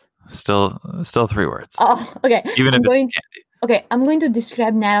Kids? Still 3 words. Oh, okay. Even if it's candy. Okay, I'm going to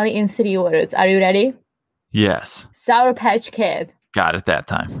describe Natalie in 3 words. Are you ready? Yes. Sour Patch Kid. Got it that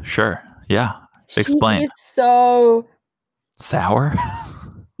time. Sure. Yeah. Explain. She's so... Sour?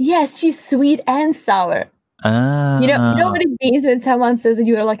 Yes, she's sweet and sour. You know what it means when someone says that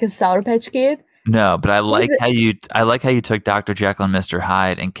you are like a Sour Patch Kid? No, but I like how you took Dr. Jekyll and Mr.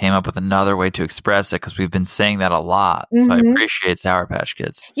 Hyde and came up with another way to express it, because we've been saying that a lot. So I appreciate Sour Patch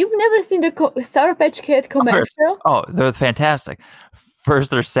Kids. You've never seen the Sour Patch Kid commercial? Oh, they're fantastic.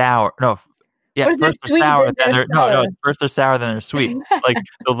 First they're sour. No, yeah, first they're sour. First they're sour, then they're sweet. Like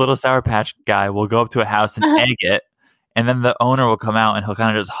the little Sour Patch guy will go up to a house and egg it, and then the owner will come out and he'll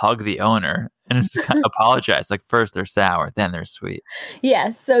kind of just hug the owner and just kind of apologize. Like first they're sour, then they're sweet.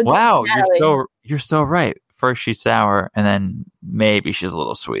 Yes. So wow, you're so right. First she's sour, and then maybe she's a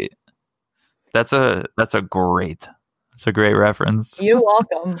little sweet. That's a great reference. You're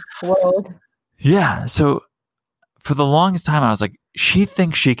welcome, world. Yeah. So for the longest time, I was like, she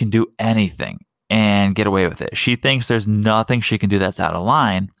thinks she can do anything and get away with it. She thinks there's nothing she can do that's out of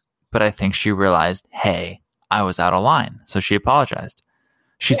line. But I think she realized, hey, I was out of line. So she apologized.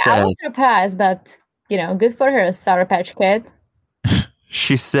 She said, I was surprised, but, good for her, Sour Patch Kid.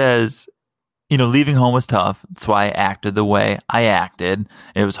 She says, leaving home was tough. That's why I acted the way I acted.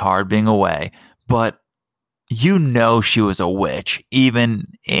 It was hard being away. But she was a witch, even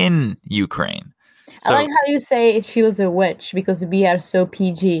in Ukraine. So, I like how you say she was a witch, because we are so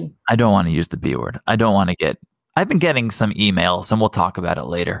PG. I don't want to use the B word. I don't want to get... I've been getting some emails, and we'll talk about it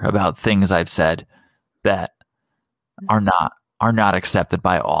later, about things I've said that are not accepted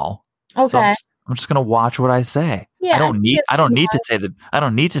by all. Okay. So I'm just gonna watch what I say. Yeah, I don't need to say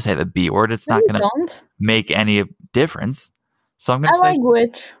the B word. It's not gonna make any difference. So I'm gonna say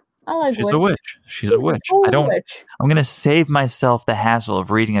witch. She's a witch. She's a witch. I'm gonna save myself the hassle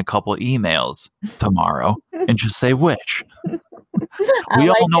of reading a couple emails tomorrow and just say witch. We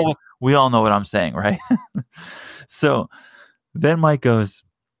all know what I'm saying, right? So then Mike goes,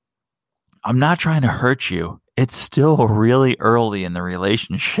 I'm not trying to hurt you. It's still really early in the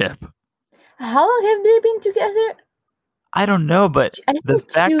relationship. How long have they been together? I don't know, but the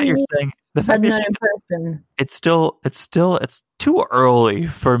fact that you're saying it's too early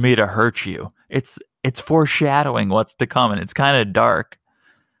for me to hurt you. It's foreshadowing what's to come, and it's kind of dark.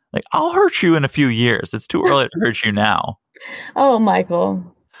 Like, I'll hurt you in a few years. It's too early to hurt you now. Oh,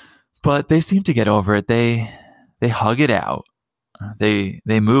 Michael. But they seem to get over it. They hug it out. They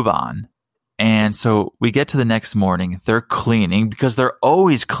move on. And so we get to the next morning. They're cleaning because they're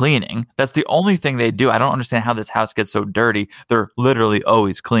always cleaning. That's the only thing they do. I don't understand how this house gets so dirty. They're literally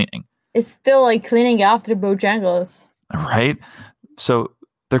always cleaning. It's still like cleaning after Bojangles. Right? So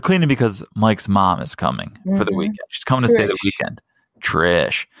they're cleaning because Mike's mom is coming for the weekend. She's coming to stay the weekend.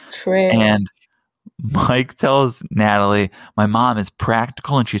 Trish. And Mike tells Natalie, my mom is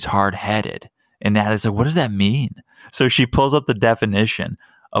practical and she's hard-headed. And Natalie's like, what does that mean? So she pulls up the definition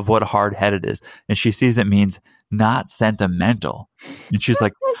of what hard-headed is, and she sees it means not sentimental. And she's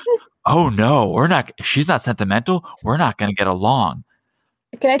like, oh no, she's not sentimental. We're not going to get along.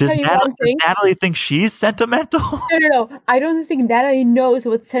 Can I tell you one thing? Does Natalie think she's sentimental? No. I don't think Natalie knows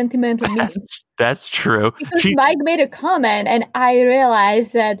what sentimental means. That's true. Because Mike made a comment, and I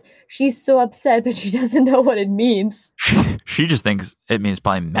realized that she's so upset, but she doesn't know what it means. She just thinks it means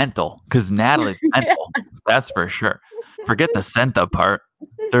probably mental, because Natalie's mental. That's for sure. Forget the senta part.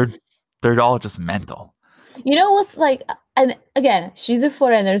 They're all just mental. You know what's like, and again, she's a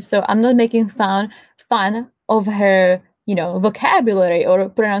foreigner, so I'm not making fun of her, vocabulary or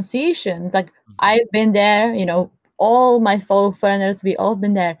pronunciations. Like, I've been there, all my fellow foreigners, we all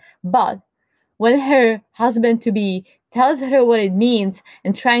been there. But when her husband-to-be tells her what it means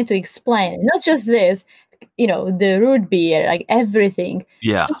and trying to explain, not just this, the root beer, like everything,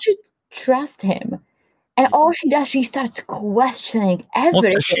 she should trust him. And all she does, she starts questioning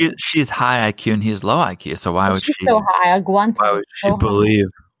everything. Well, she's high IQ and he's low IQ, so why would she? She's so high. Like why would she believe?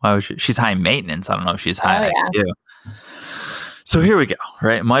 Why would she? She's high maintenance. I don't know if she's high IQ. So here we go,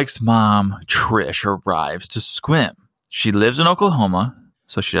 right? Mike's mom, Trish, arrives to swim. She lives in Oklahoma,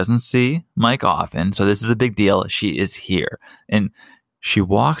 so she doesn't see Mike often. So this is a big deal. She is here. And she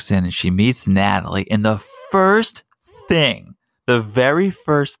walks in and she meets Natalie. And the very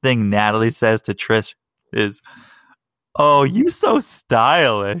first thing Natalie says to Trish is, oh, you so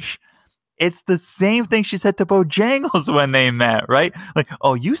stylish. It's the same thing she said to Bojangles when they met, right? Like,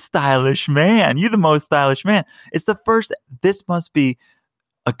 oh, you stylish man. You the most stylish man. It's the first. This must be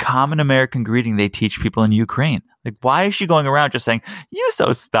a common American greeting they teach people in Ukraine. Like, why is she going around just saying, you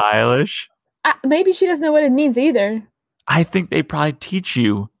so stylish? Maybe she doesn't know what it means either. I think they probably teach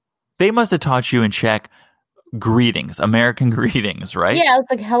you. They must have taught you in Czech greetings, American greetings, right? Yeah,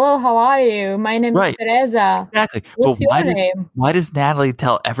 it's like, hello, how are you? My name is Teresa. Exactly. What's your name? Why does Natalie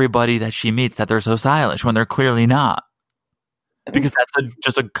tell everybody that she meets that they're so stylish when they're clearly not? Because that's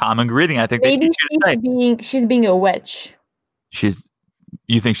just a common greeting. I think maybe they teach you to say. She's being a witch.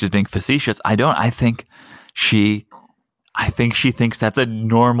 You think she's being facetious? I don't. I think she thinks that's a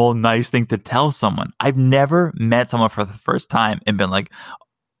normal, nice thing to tell someone. I've never met someone for the first time and been like,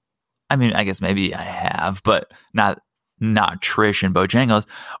 I mean, I guess maybe I have, but not Trish and Bojangles.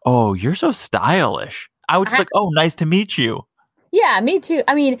 Oh, you're so stylish. I would just like, oh, nice to meet you. Yeah, me too.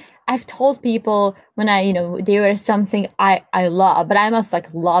 I mean, I've told people when they wear something I love, but I must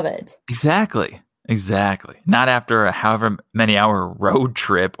like love it. Exactly. Not after a however many hour road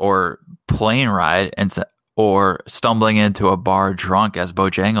trip or plane ride or stumbling into a bar drunk as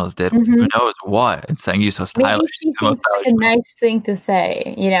Bojangles did. Mm-hmm. Who knows what? And saying you so stylish. Maybe she thinks it's like a nice thing to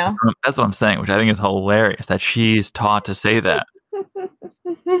say, That's what I'm saying, which I think is hilarious that she's taught to say that.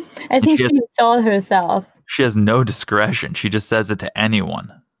 I think she told herself. She has no discretion. She just says it to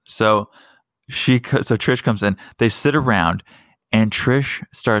anyone. So Trish comes in. They sit around, and Trish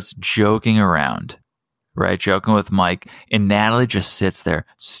starts joking around. Right, joking with Mike, and Natalie just sits there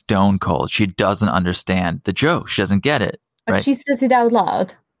stone cold. She doesn't understand the joke. She doesn't get it. Right? But she says it out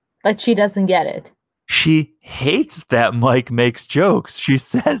loud, like she doesn't get it. She hates that Mike makes jokes. She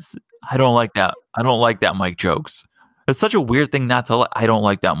says, "I don't like that. I don't like that Mike jokes." It's such a weird thing not to like. I don't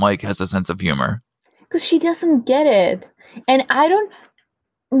like that Mike has a sense of humor because she doesn't get it, and I don't.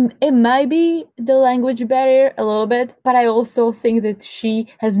 It might be the language barrier a little bit, but I also think that she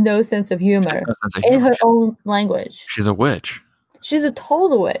has no sense of humor in her own language. She's a witch. She's a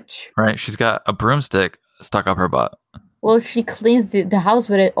total witch. Right. She's got a broomstick stuck up her butt. Well, she cleans the house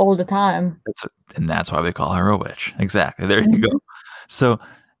with it all the time. And that's why we call her a witch. Exactly. There you go. So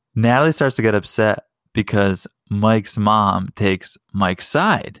Natalie starts to get upset because Mike's mom takes Mike's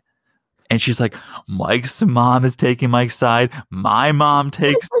side. And she's like, Mike's mom is taking Mike's side. My mom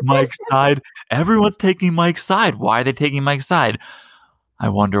takes Mike's side. Everyone's taking Mike's side. Why are they taking Mike's side? I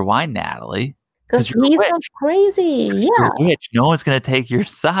wonder why, Natalie. Because he's so crazy. You're a witch. No one's going to take your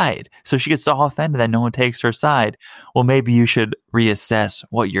side. So she gets all offended that no one takes her side. Well, maybe you should reassess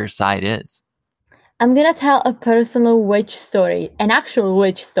what your side is. I'm going to tell a personal witch story, an actual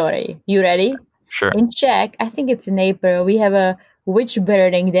witch story. You ready? Sure. In Czech, I think it's in April, we have a witch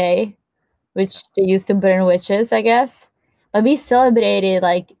burning day, which they used to burn witches, I guess. But we celebrated,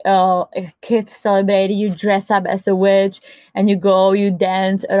 like, if kids celebrated, you dress up as a witch and you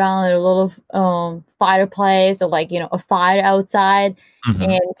dance around a little fireplace or, like, a fire outside. Mm-hmm.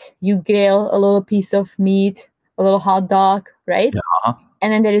 And you grill a little piece of meat, a little hot dog, right? Yeah.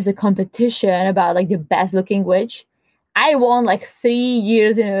 And then there is a competition about, like, the best looking witch. I won, like, 3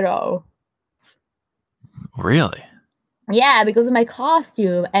 years in a row. Really? Yeah, because of my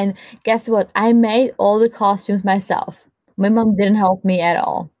costume. And guess what? I made all the costumes myself. My mom didn't help me at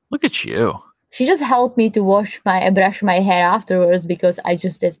all. Look at you. She just helped me to brush my hair afterwards because I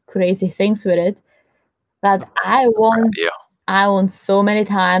just did crazy things with it. But I won so many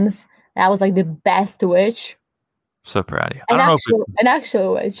times. I was like the best witch. So proud of you. An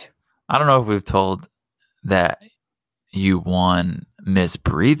actual witch. I don't know if we've told that you won Miss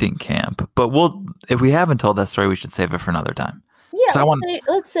Breathing Camp, but if we haven't told that story, we should save it for another time. Yeah,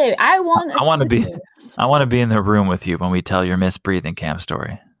 let's say I won. I want to be in the room with you when we tell your Miss Breathing Camp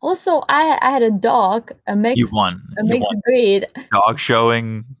story. Also, I had a dog, a mixed breed dog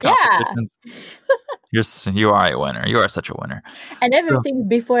showing competitions. Yeah. You are a winner. You are such a winner. And everything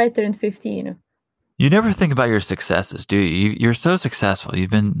before I turned 15. You never think about your successes, do you? You're so successful.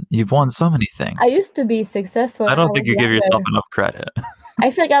 You've won so many things. I used to be successful. I don't think you give yourself enough credit. I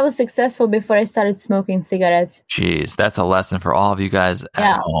feel like I was successful before I started smoking cigarettes. Jeez, that's a lesson for all of you guys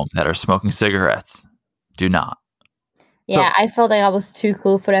at home that are smoking cigarettes. Do not. Yeah, I felt like I was too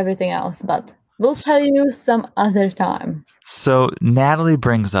cool for everything else, but we'll tell you some other time. So Natalie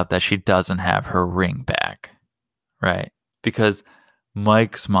brings up that she doesn't have her ring back, right? Because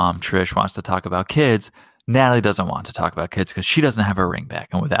Mike's mom, Trish, wants to talk about kids. Natalie doesn't want to talk about kids because she doesn't have her ring back.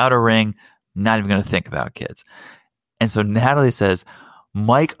 And without a ring, not even going to think about kids. And so Natalie says,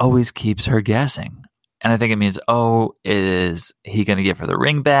 Mike always keeps her guessing. And I think it means, is he going to give her the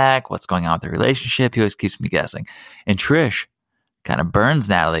ring back? What's going on with the relationship? He always keeps me guessing. And Trish kind of burns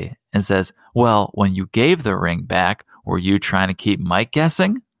Natalie and says, well, when you gave the ring back, were you trying to keep Mike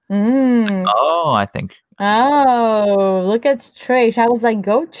guessing? I think. Oh, look at Trish. I was like,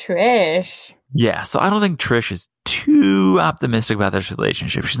 go Trish. Yeah, so I don't think Trish is too optimistic about this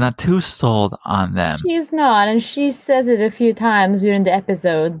relationship. She's not too sold on them. She's not, and she says it a few times during the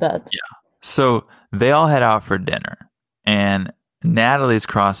episode, but... Yeah. So they all head out for dinner, and Natalie's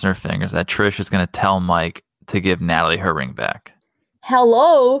crossing her fingers that Trish is going to tell Mike to give Natalie her ring back.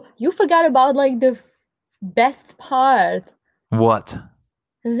 Hello? You forgot about, like, the best part. What?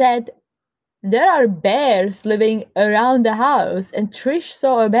 That there are bears living around the house, and Trish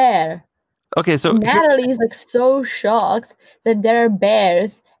saw a bear. Okay, so Natalie is like so shocked that there are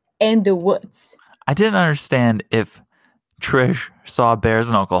bears in the woods. I didn't understand if Trish saw bears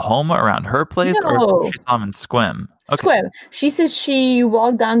in Oklahoma around her place or if she saw them in Squim. Okay. Squim. She says she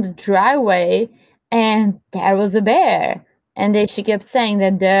walked down the driveway and there was a bear. And then she kept saying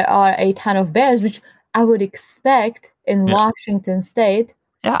that there are a ton of bears, which I would expect in Washington State.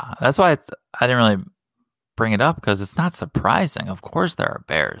 Yeah, that's why I didn't really bring it up because it's not surprising. Of course there are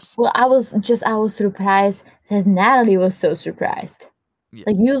bears. Well, I was surprised that Natalie was so surprised. Yeah.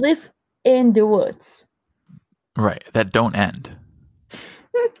 Like, you live in the woods. Right, that don't end.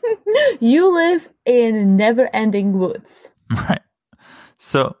 You live in never-ending woods. Right.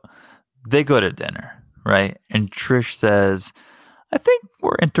 So they go to dinner, right? And Trish says, I think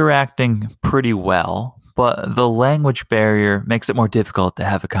we're interacting pretty well, but the language barrier makes it more difficult to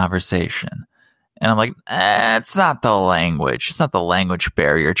have a conversation. And I'm like, it's not the language. It's not the language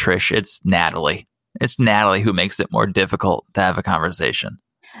barrier, Trish. It's Natalie. It's Natalie who makes it more difficult to have a conversation.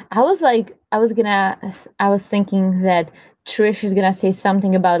 I was thinking that Trish is gonna say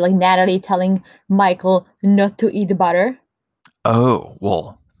something about like Natalie telling Michael not to eat butter. Oh,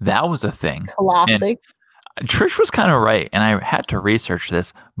 well, that was a thing. Classic. And Trish was kind of right, and I had to research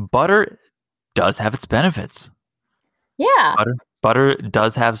this. Butter does have its benefits. Yeah. Butter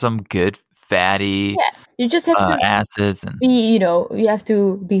does have some good fatty you just have to acids and be, you have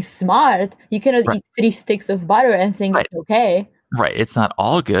to be smart. You cannot eat 3 sticks of butter and think it's okay. Right. It's not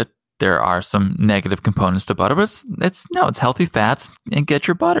all good. There are some negative components to butter, but it's healthy fats and get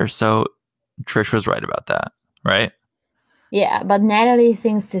your butter. So Trish was right about that, right? Yeah, but Natalie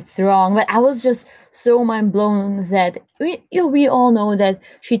thinks it's wrong. But I was just so mind blown that we all know that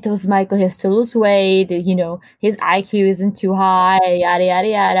she tells Michael he has to lose weight. His IQ isn't too high. Yada yada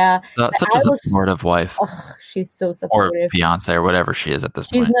yada. But Such a supportive wife. Oh, she's so Or supportive. fiance or whatever she is at this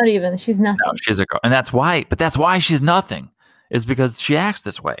She's point. not even. She's nothing. No, she's a girl, and that's why she's nothing. Is because she acts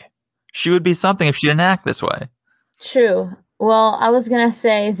this way. She would be something if she didn't act this way. True. Well, I was gonna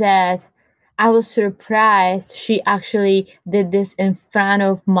say that I was surprised she actually did this in front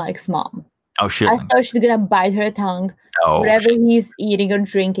of Mike's mom. Oh, she I isn't. thought she's gonna bite her tongue. No, whatever he's eating or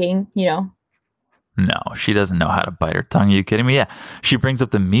drinking, No, she doesn't know how to bite her tongue. Are you kidding me? Yeah. She brings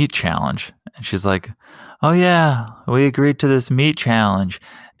up the meat challenge and she's like, oh yeah, we agreed to this meat challenge.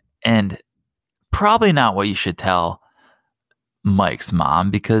 And probably not what you should tell Mike's mom,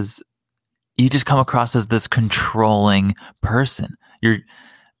 because you just come across as this controlling person.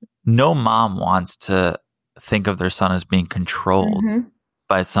 No mom wants to think of their son as being controlled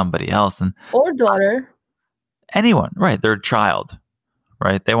by somebody else, or daughter. Anyone, right? Their child,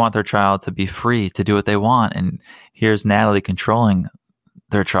 right? They want their child to be free to do what they want, and here's Natalie controlling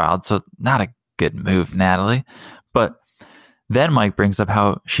their child. So not a good move, Natalie. But then Mike brings up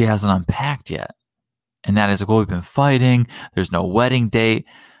how she hasn't unpacked yet, and that is like, well, we've been fighting. There's no wedding date.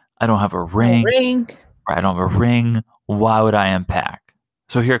 I don't have a ring. I don't have a ring. Why would I unpack?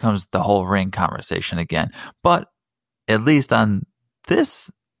 So here comes the whole ring conversation again. But at least on this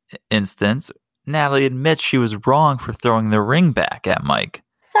instance, Natalie admits she was wrong for throwing the ring back at Mike.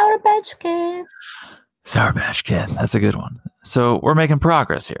 Sour Patch Kid. Sour Patch Kid. That's a good one. So we're making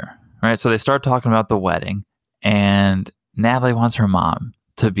progress here, right? So they start talking about the wedding, and Natalie wants her mom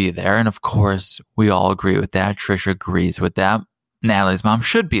to be there. And of course, we all agree with that. Trish agrees with that. Natalie's mom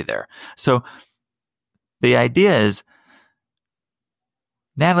should be there. So the idea is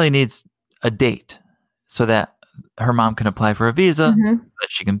Natalie needs a date so that her mom can apply for a visa, so that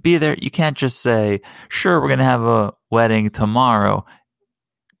she can be there. You can't just say, sure, we're going to have a wedding tomorrow.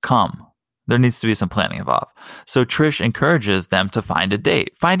 Come. There needs to be some planning involved. So Trish encourages them to find a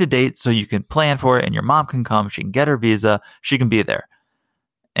date. Find a date so you can plan for it and your mom can come. She can get her visa. She can be there.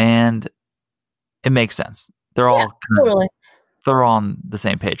 And it makes sense. They're all they're all on the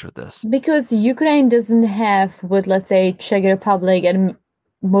same page with this. Because Ukraine doesn't have what, let's say, Czech Republic and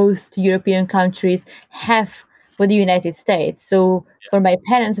most European countries have with the United States. So for my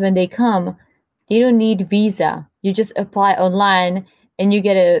parents, when they come, they don't need visa. You just apply online and you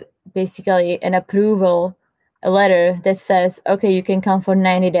get basically an approval, a letter that says, okay, you can come for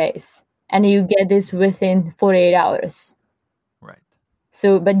 90 days. And you get this within 48 hours. Right.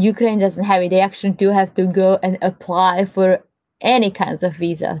 So, but Ukraine doesn't have it. They actually do have to go and apply for any kinds of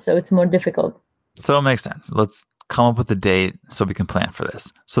visa. So it's more difficult. So it makes sense. Let's come up with a date so we can plan for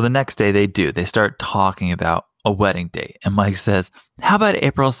this. So the next day they start talking about a wedding date. And Mike says, how about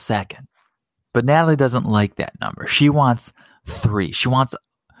April 2nd? But Natalie doesn't like that number. She wants 3. She wants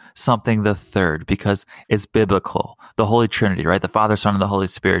something the 3rd because it's biblical. The Holy Trinity, right? The Father, Son, and the Holy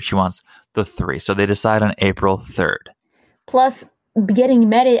Spirit. She wants the 3. So they decide on April 3rd. Plus, getting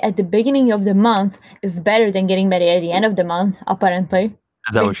married at the beginning of the month is better than getting married at the end of the month, apparently.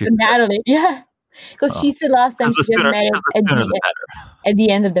 Is that what she said? Natalie, yeah. Because she said last time she got married at the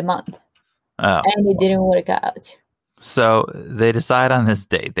end of the month. Oh, and it didn't work out. So they decide on this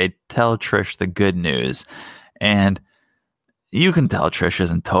date. They tell Trish the good news. And you can tell Trish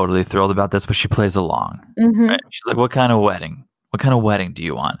isn't totally thrilled about this, but she plays along. Right? She's like, what kind of wedding? What kind of wedding do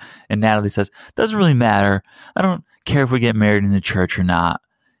you want? And Natalie says, doesn't really matter. I don't care if we get married in the church or not.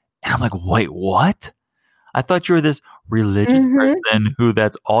 And I'm like, wait, what? I thought you were this religious person who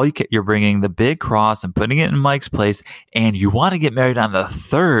that's all you you're bringing the big cross and putting it in Mike's place, and you want to get married on the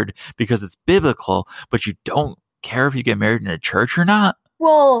 3rd because it's biblical, but you don't care if you get married in a church or not?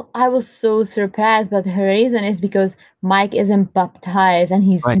 Well, I was so surprised, but her reason is because Mike isn't baptized and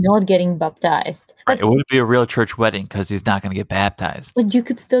he's not getting baptized. Right. It wouldn't be a real church wedding because he's not going to get baptized. But you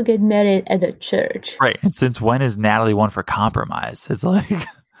could still get married at a church. Right. And since when is Natalie one for compromise? It's like...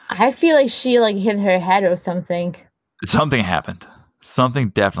 I feel like she hit her head or something. Something happened. Something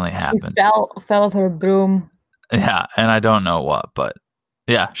definitely happened. She fell off her broom. Yeah, and I don't know what, but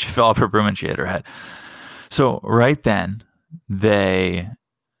yeah, she fell off her broom and she hit her head. So right then, they've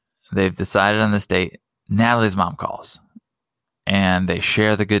decided on this date. Natalie's mom calls, and they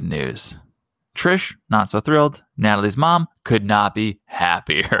share the good news. Trish, not so thrilled. Natalie's mom could not be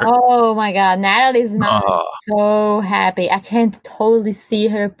happier. Oh my God, Natalie's mom is so happy. I can totally see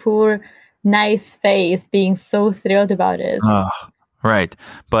her poor, nice face being so thrilled about this. Right.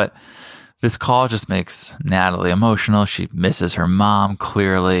 But this call just makes Natalie emotional. She misses her mom,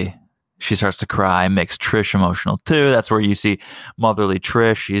 clearly. She starts to cry, makes Trish emotional too. That's where you see motherly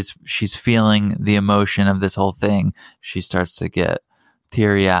Trish. She's feeling the emotion of this whole thing. She starts to get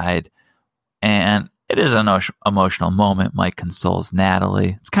teary-eyed, and it is an emotional moment. Mike consoles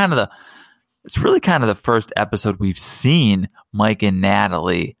Natalie. It's really kind of the first episode we've seen Mike and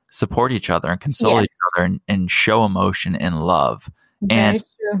Natalie support each other and console each other and show emotion and love. Very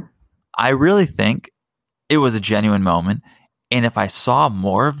true. I really think it was a genuine moment. And if I saw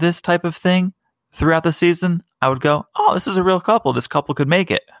more of this type of thing throughout the season, I would go, oh, this is a real couple. This couple could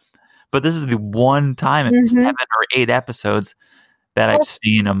make it. But this is the one time in 7 or 8 episodes that I've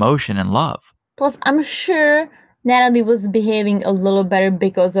seen emotion and love. Plus, I'm sure Natalie was behaving a little better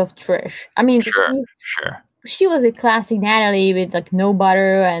because of Trish. I mean, sure. She was a classic Natalie with like no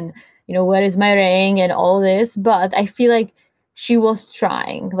butter and, where is my ring and all this. But I feel like she was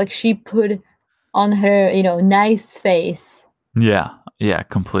trying. Like she put on her, nice face. Yeah,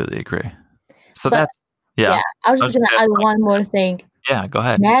 completely agree. So I was just going to add one more thing. Yeah, go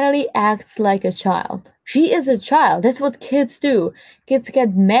ahead. Natalie acts like a child. She is a child. That's what kids do. Kids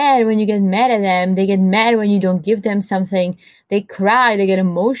get mad when you get mad at them. They get mad when you don't give them something. They cry. They get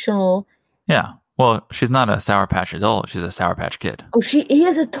emotional. Yeah. Well, she's not a Sour Patch adult. She's a Sour Patch Kid. Oh, she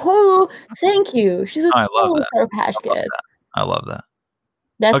is a total... Thank you. She's a total Sour Patch Kid. I love that.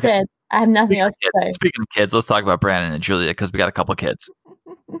 That's it. I have nothing else to say. Speaking of kids, let's talk about Brandon and Julia because we got a couple kids.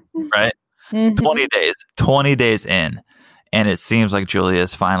 Right? 20 days in. And it seems like Julia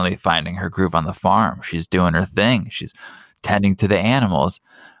is finally finding her groove on the farm. She's doing her thing. She's tending to the animals.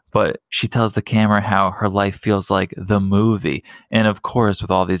 But she tells the camera how her life feels like the movie. And of course,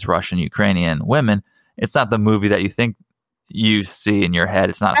 with all these Russian, Ukrainian women, it's not the movie that you think you see in your head.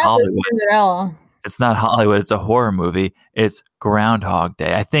 It's not Hollywood. It's not Hollywood. It's a horror movie. It's Groundhog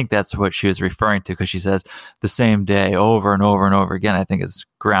Day. I think that's what she was referring to because she says the same day over and over and over again. I think it's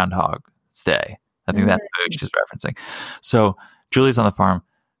Groundhog's Day. I think that's what she's referencing. So Julie's on the farm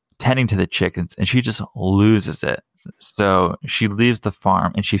tending to the chickens and she just loses it. So she leaves the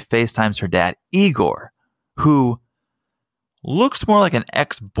farm and she FaceTimes her dad, Igor, who looks more like an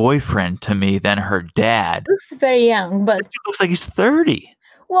ex-boyfriend to me than her dad. Looks very young, but... He looks like he's 30.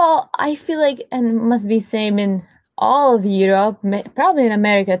 Well, I feel like, and must be same in all of Europe, probably in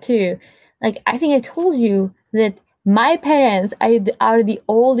America too. Like, I think I told you that my parents are the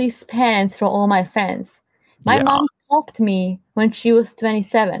oldest parents for all my friends. My mom topped me when she was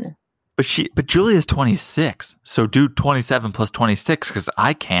 27. But Julia is 26. So do 27 plus 26 because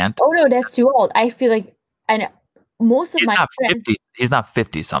I can't. Oh no, that's too old. I feel like, and most of my friends. 50, he's not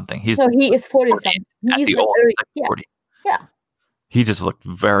 50 something. He is 40 something. He's the old, like 40. Yeah. He just looked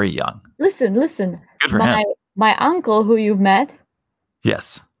very young. Listen. Good for him. My uncle, who you've met,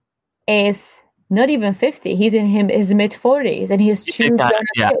 yes, is not even 50. He's in his mid 40s, and he has 2 grown-up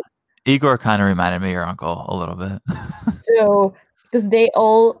kids. Igor kind of reminded me of your uncle a little bit. So, because they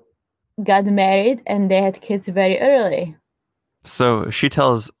all got married and they had kids very early. So she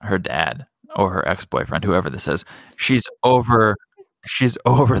tells her dad or her ex-boyfriend, whoever this is, she's over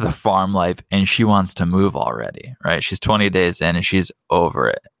the farm life and she wants to move already, right? She's 20 days in and she's over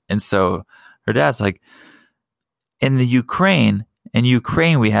it. And so her dad's like, in Ukraine,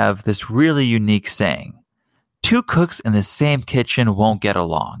 we have this really unique saying, 2 cooks in the same kitchen won't get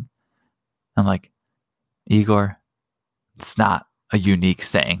along. I'm like, Igor, it's not a unique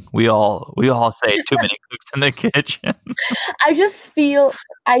saying. We all say too many cooks in the kitchen. I just feel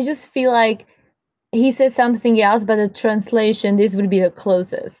like he said something else, but the translation, this would be the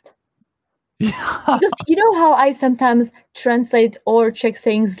closest. Yeah. Because you know how I sometimes translate or check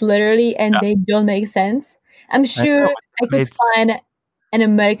things literally and they don't make sense? I'm sure I could find an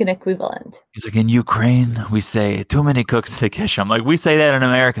American equivalent. He's like, in Ukraine, we say too many cooks in the kitchen. I'm like, we say that in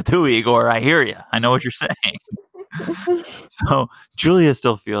America too, Igor. I hear you. I know what you're saying. So Julia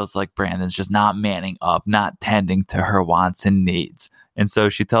still feels like Brandon's just not manning up, not tending to her wants and needs. And so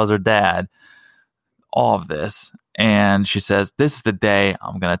she tells her dad all of this. And she says, this is the day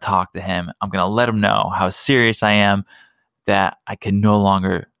I'm going to talk to him. I'm going to let him know how serious I am, that I can no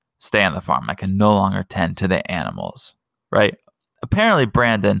longer stay on the farm. I can no longer tend to the animals, right? Apparently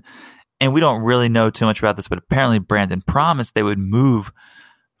Brandon, and we don't really know too much about this, but apparently Brandon promised they would move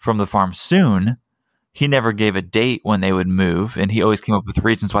from the farm soon. He never gave a date when they would move, and he always came up with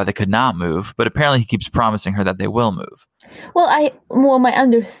reasons why they could not move. But apparently he keeps promising her that they will move. Well, my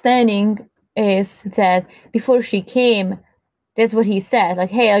understanding is that before she came, that's what he said. Like,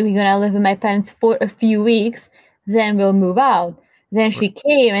 hey, we're going to live with my parents for a few weeks, then we'll move out. Then she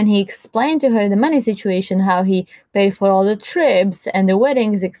came and he explained to her the money situation, how he paid for all the trips and the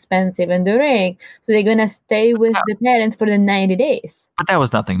wedding is expensive and the ring. So they're going to stay with the parents for the 90 days. But that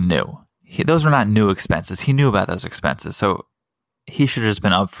was nothing new. those were not new expenses. He knew about those expenses. So he should have just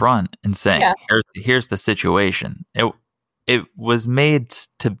been upfront and saying, here's the situation. It was made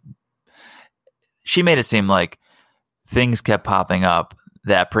to, she made it seem like things kept popping up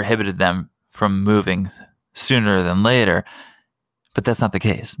that prohibited them from moving sooner than later. But that's not the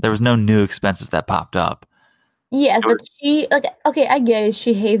case. There was no new expenses that popped up. Yes, but she, like, okay, I get it.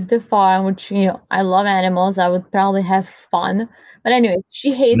 She hates the farm, which, I love animals. I would probably have fun. But anyways,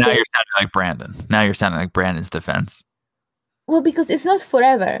 she hates Now it. you're sounding like Brandon. Now you're sounding like Brandon's defense. Well, because it's not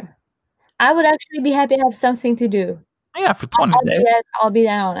forever. I would actually be happy to have something to do. Yeah, for 20 days. I'll be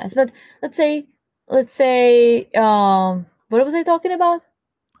that honest. But let's say, what was I talking about?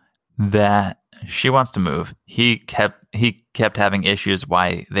 That she wants to move. He kept having issues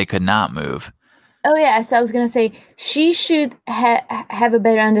why they could not move. Oh yeah, so I was gonna say she should have a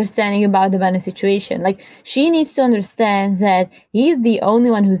better understanding about the money situation. Like, she needs to understand that he's the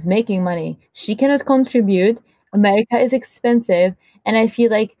only one who's making money. She cannot contribute. America is expensive, and I feel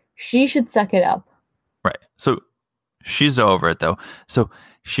like she should suck it up. Right. So she's over it though. So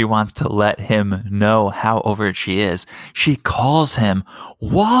she wants to let him know how over it she is. She calls him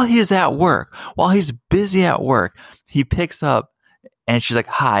while he's at work, while he's busy at work. He picks up and she's like,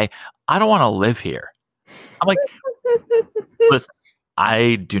 "Hi, I don't want to live here." I'm like, listen,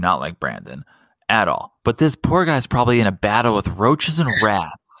 I do not like Brandon at all. But this poor guy's probably in a battle with roaches and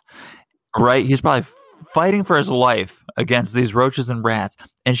rats, right? He's probably fighting for his life against these roaches and rats.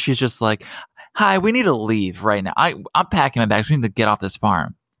 And she's just like, "Hi, we need to leave right now. I'm packing my bags. We need to get off this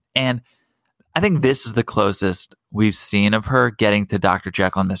farm." And I think this is the closest we've seen of her getting to Dr.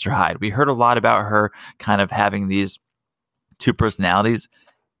 Jekyll and Mr. Hyde. We heard a lot about her kind of having these two personalities.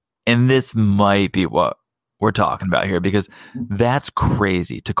 And this might be what we're talking about here, because that's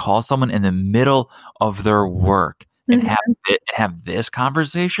crazy to call someone in the middle of their work and have this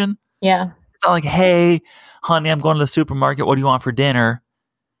conversation. Yeah. It's not like, "Hey, honey, I'm going to the supermarket. What do you want for dinner?"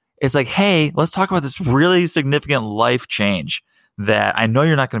 It's like, "Hey, let's talk about this really significant life change that I know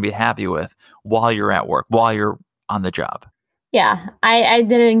you're not going to be happy with while you're at work, while you're on the job." Yeah, I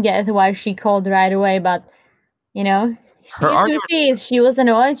didn't get why she called right away, but, her argument, she was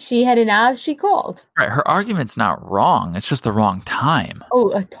annoyed. She had enough. She called. Right. Her argument's not wrong. It's just the wrong time.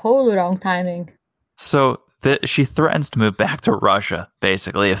 Oh, a total wrong timing. So she threatens to move back to Russia,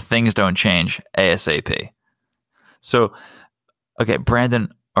 basically, if things don't change ASAP. So, okay,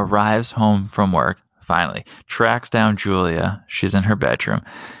 Brandon arrives home from work, finally, tracks down Julia. She's in her bedroom.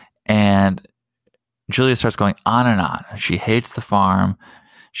 And Julia starts going on and on. She hates the farm.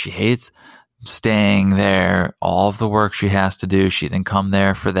 She hates staying there, all of the work she has to do. She didn't come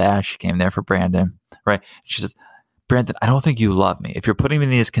there for that. She came there for Brandon, right? She says, "Brandon, I don't think you love me. If you're putting me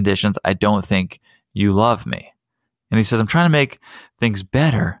in these conditions, I don't think you love me." And he says, "I'm trying to make things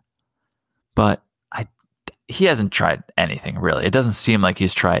better, but he hasn't tried anything, really. It doesn't seem like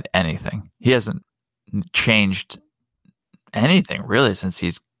he's tried anything. He hasn't changed anything, really, since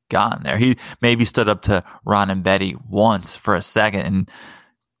he's gotten there. He maybe stood up to Ron and Betty once for a second and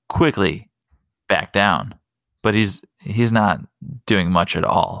quickly back down, but he's not doing much at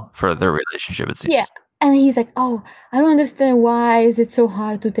all for their relationship, it seems." Yeah, and he's like, "Oh, I don't understand, why is it so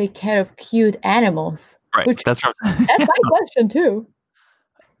hard to take care of cute animals?" Right, that's my question too.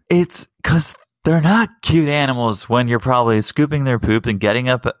 It's because they're not cute animals when you're probably scooping their poop and getting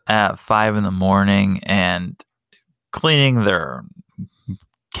up at 5 a.m. and cleaning their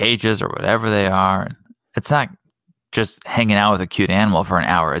cages or whatever they are. It's not just hanging out with a cute animal for an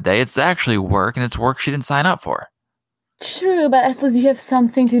hour a day. It's actually work, and it's work she didn't sign up for. True, but at least you have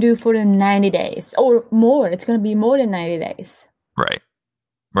something to do for the 90 days or more. It's going to be more than 90 days. Right.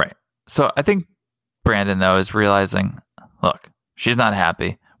 So I think Brandon, though, is realizing, look, she's not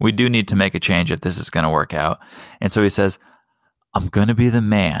happy. We do need to make a change if this is going to work out. And so he says, "I'm going to be the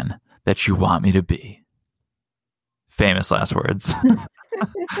man that you want me to be." Famous last words.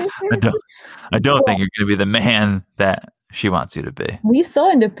 I don't think you're going to be the man that she wants you to be. We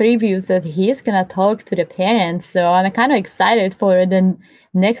saw in the previews that he's going to talk to the parents, so I'm kind of excited for the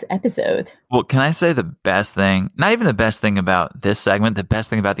next episode. Well, can I say the best thing, not even the best thing about this segment, the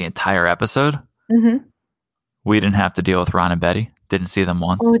best thing about the entire episode? Mm-hmm. We didn't have to deal with Ron and Betty. Didn't see them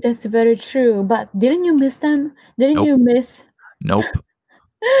once. Oh, that's very true. But didn't you miss them? Didn't you miss? Nope.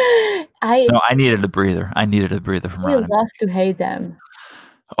 I needed a breather. I needed a breather from Ron. I love to hate them.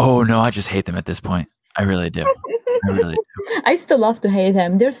 Oh, no, I just hate them at this point. I really do. I still love to hate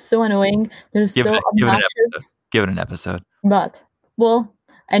them. They're so annoying. They're so obnoxious. Give it an episode. But, well,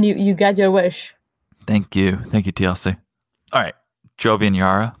 and you got your wish. Thank you. Thank you, TLC. All right. Jovi and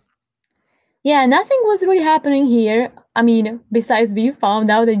Yara. Yeah, nothing was really happening here. I mean, besides we found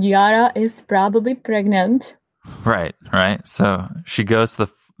out that Yara is probably pregnant. Right. So she goes to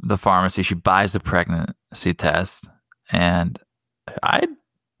the pharmacy. She buys the pregnancy test, and I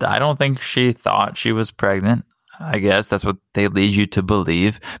I don't think she thought she was pregnant. I guess that's what they lead you to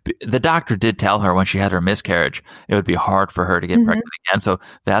believe. The doctor did tell her when she had her miscarriage, it would be hard for her to get pregnant again. So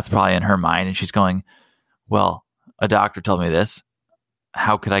that's probably in her mind. And she's going, well, a doctor told me this.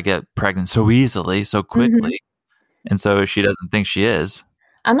 How could I get pregnant so easily, so quickly? And so she doesn't think she is.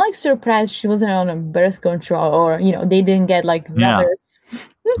 I'm like surprised she wasn't on a birth control, or they didn't get like rubbers.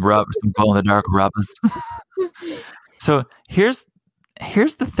 Rubbers, some glow in the dark rubbers. So here's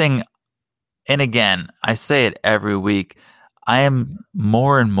the thing, and again, I say it every week. I am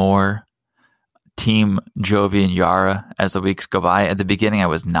more and more team Jovi and Yara as the weeks go by. At the beginning, I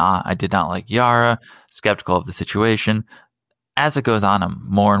was not. I did not like Yara, skeptical of the situation. As it goes on, I'm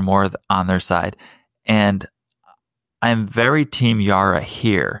more and more on their side. And I'm very team Yara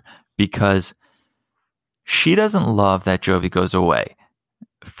here because she doesn't love that Jovi goes away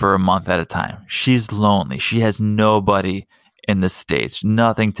for a month at a time. She's lonely. She has nobody in the States,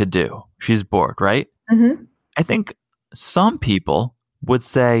 nothing to do. She's bored, right? I think some people would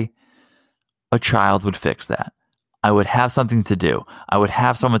say a child would fix that. I would have something to do. I would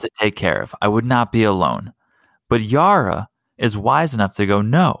have someone to take care of. I would not be alone. But Yara is wise enough to go,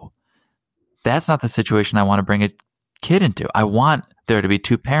 no, that's not the situation I want to bring a kid into. I want there to be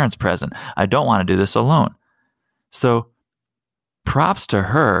two parents present. I don't want to do this alone. So props to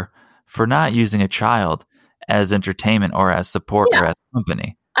her for not using a child as entertainment or as support or as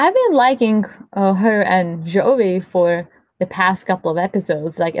company. I've been liking her and Joey for the past couple of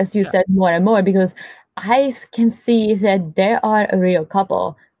episodes, like as you said, more and more, because I can see that they are a real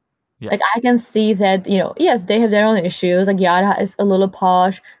couple. Like I can see that, yes, they have their own issues. Like Yara is a little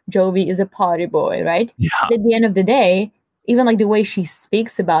posh, Jovi is a party boy, right? Yeah. But at the end of the day, even like the way she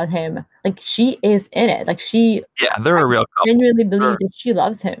speaks about him, like she is in it. Like they're a real couple. Genuinely believe that she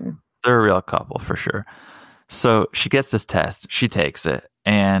loves him. They're a real couple for sure. So she gets this test, she takes it,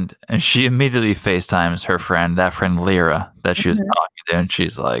 and she immediately FaceTimes her friend, that friend Lyra that she was talking to, and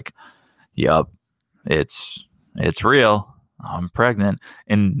she's like, "Yup, it's real. I'm pregnant."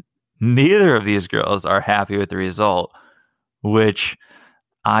 And neither of these girls are happy with the result, which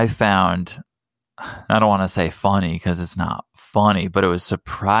I found, I don't want to say funny because it's not funny, but it was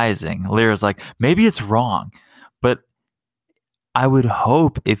surprising. Lyra's like, maybe it's wrong, but I would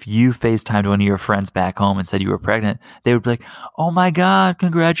hope if you FaceTimed one of your friends back home and said you were pregnant, they would be like, oh my God,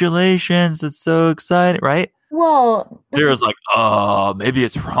 congratulations. That's so exciting, right? Well, Lyra's like, oh, maybe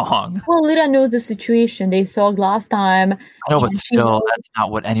it's wrong. Well, Lyra knows the situation. They talked last time. I know, but still, that's not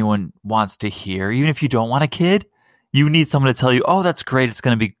what anyone wants to hear. Even if you don't want a kid, you need someone to tell you, oh, that's great. It's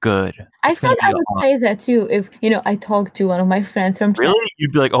going to be good. I thought I would say that too. If, I talked to one of my friends from China. Really?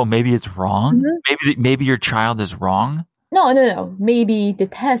 You'd be like, oh, maybe it's wrong? Maybe your child is wrong? No. Maybe the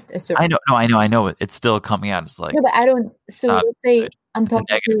test is wrong. I know. It's still coming out. It's like, no, but I don't. So let's say I'm talking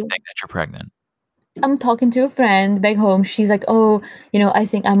a negative thing that you're pregnant. I'm talking to a friend back home. She's like, oh, I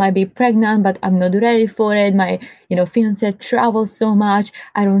think I might be pregnant, but I'm not ready for it. My, fiance travels so much.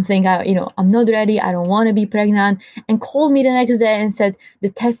 I don't think I'm not ready. I don't want to be pregnant. And called me the next day and said the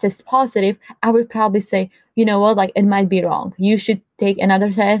test is positive. I would probably say, you know what, like it might be wrong. You should take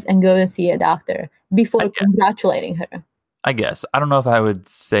another test and go and see a doctor before congratulating her. I guess. I don't know if I would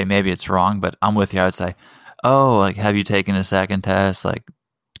say maybe it's wrong, but I'm with you. I would say, oh, like, have you taken a second test? Like,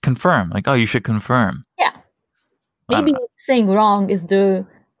 confirm. Like, oh, you should confirm. Yeah. Maybe saying wrong is the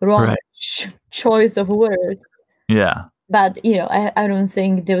wrong choice of words. Yeah. But, I don't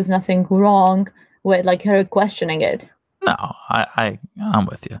think there was nothing wrong with like her questioning it. No, I'm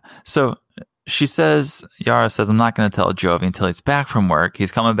with you. So she says, Yara says, I'm not going to tell Jovi until he's back from work.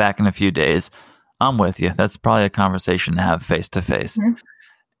 He's coming back in a few days. I'm with you. That's probably a conversation to have face to face.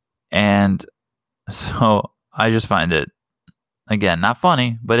 And so I just find it, again, not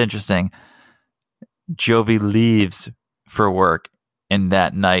funny, but interesting. Jovi leaves for work, and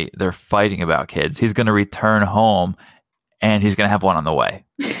that night they're fighting about kids. He's going to return home, and he's going to have one on the way.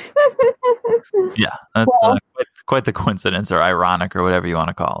 Yeah, that's quite the coincidence, or ironic, or whatever you want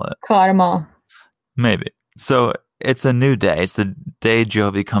to call it. Karma. Maybe. So it's a new day. It's the day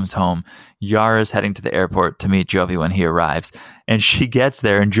Jovi comes home. Yara's heading to the airport to meet Jovi when he arrives, and she gets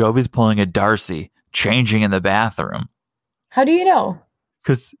there, and Jovi's pulling a Darcy, changing in the bathroom. How do you know?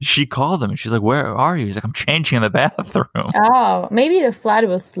 Because she called him and she's like, where are you? He's like, I'm changing in the bathroom. Oh, maybe the flight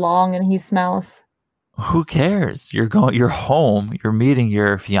was long and he smells. Who cares? You're home. You're meeting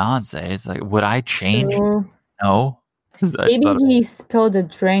your fiance. It's like, would I change? True. No. Maybe he spilled a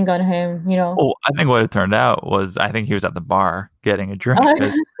drink on him, Oh, I think what it turned out was I think he was at the bar getting a drink.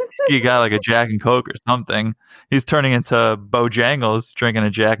 He got like a Jack and Coke or something. He's turning into Bojangles drinking a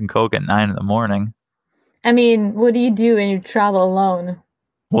Jack and Coke at 9 a.m. I mean, what do you do when you travel alone?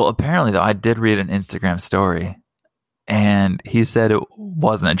 Well, apparently, though, I did read an Instagram story, and he said it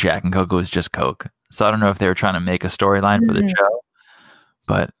wasn't a Jack and Coke, it was just Coke. So I don't know if they were trying to make a storyline for the show,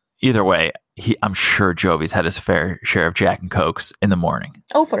 but either way, I'm sure Jovi's had his fair share of Jack and Cokes in the morning.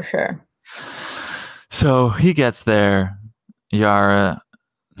 Oh, for sure. So he gets there. Yara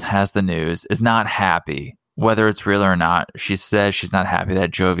has the news, is not happy, whether it's real or not. She says she's not happy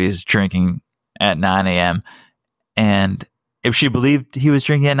that Jovi is drinking at 9 a.m. And if she believed he was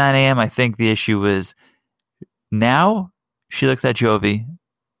drinking at 9 a.m., I think the issue was now she looks at Jovi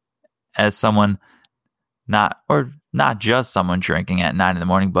as someone not just someone drinking at 9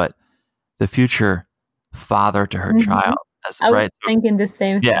 a.m, but the future father to her child. I was thinking the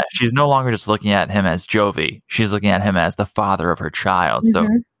same thing. Yeah, she's no longer just looking at him as Jovi. She's looking at him as the father of her child. So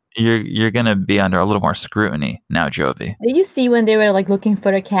you're going to be under a little more scrutiny now, Jovi. Did you see when they were like looking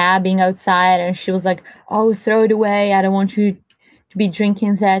for a cab being outside and she was like, oh, throw it away. I don't want you to be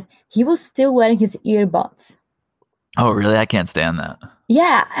drinking that. He was still wearing his earbuds. Oh, really? I can't stand that.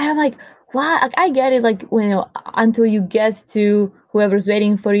 Yeah. And I'm like, wow. Like, I get it. Like, until you get to whoever's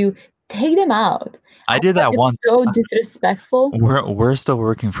waiting for you, take them out. I did that once. So disrespectful. We're still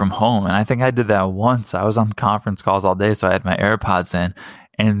working from home, and I think I did that once. I was on conference calls all day, so I had my AirPods in,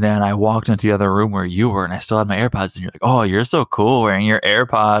 and then I walked into the other room where you were, and I still had my AirPods. And you're like, "Oh, you're so cool wearing your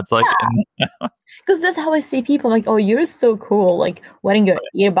AirPods!" Like, because that's how I see people. Like, "Oh, you're so cool!" Like wearing your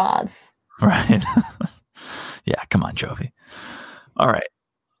earbuds. Right. Yeah. Come on, Jovi. All right.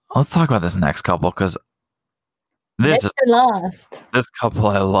 Let's talk about this next couple because this is the last. This couple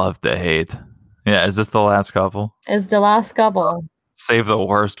I love to hate. Yeah, is this the last couple? It's the last couple. Save the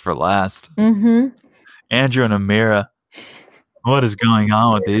worst for last. Mm-hmm. Andrew and Amira. What is going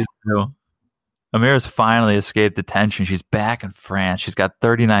on with these two? Amira's finally escaped detention. She's back in France. She's got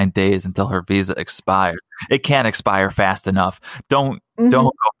 39 days until her visa expires. It can't expire fast enough. Don't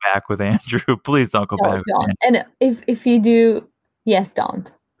go back with Andrew. Please don't go back with Andrew. And if you do, yes,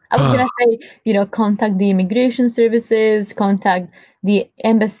 don't. I was going to say, contact the immigration services, contact the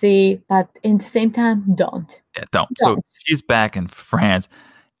embassy, but at the same time, don't. Yeah, don't. So she's back in France.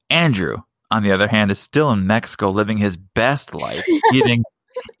 Andrew, on the other hand, is still in Mexico living his best life,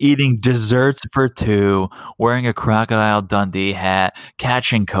 eating desserts for two, wearing a Crocodile Dundee hat,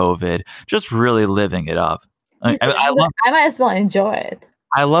 catching COVID, just really living it up. I might as well enjoy it.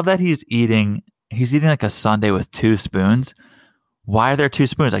 I love that he's eating like a sundae with 2 spoons. Why are there 2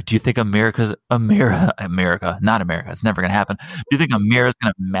 spoons? Like, do you think America, not America, it's never going to happen. Do you think Amira's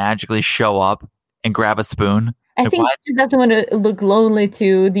going to magically show up and grab a spoon? I think she doesn't want to look lonely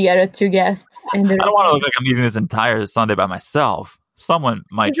to the other 2 guests. I don't want to look like I'm eating this entire Sunday by myself. Someone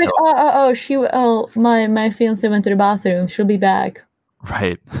might show up. My fiancé went to the bathroom. She'll be back.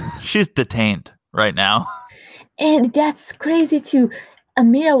 Right. She's detained right now. And that's crazy too.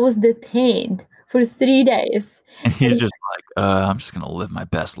 Amira was detained for 3 days. And he's just like, I'm just going to live my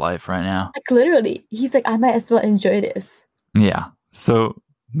best life right now. Like literally, he's like, I might as well enjoy this. Yeah. So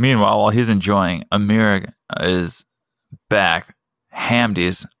meanwhile, while he's enjoying, Amira is back.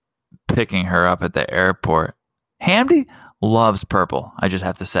 Hamdi's picking her up at the airport. Hamdi loves purple, I just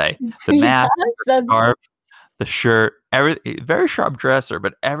have to say. The mask, the scarf, the shirt, very sharp dresser,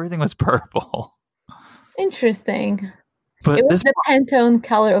 but everything was purple. Interesting. But it was the Pantone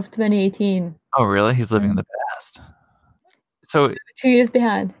color of 2018. Oh, really? He's living in the past. So 2 years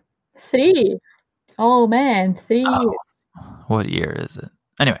behind. 3. Oh, man. 3 years. What year is it?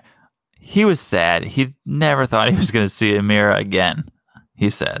 Anyway, he was sad. He never thought he was going to see Amira again, he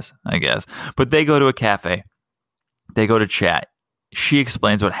says, I guess. But they go to a cafe. They go to chat. She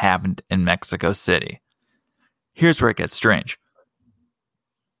explains what happened in Mexico City. Here's where it gets strange.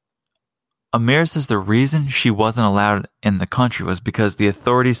 Amira says the reason she wasn't allowed in the country was because the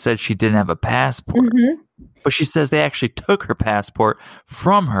authorities said she didn't have a passport. Mm-hmm. But she says they actually took her passport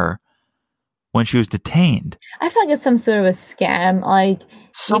from her when she was detained. I feel like it's some sort of a scam. Like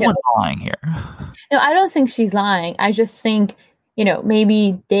someone's lying here. No, I don't think she's lying. I just think,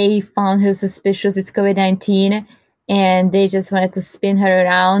 maybe they found her suspicious. It's COVID-19 and they just wanted to spin her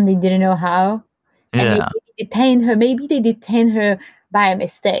around. They didn't know how. Yeah. And they detained her. Maybe they detained her by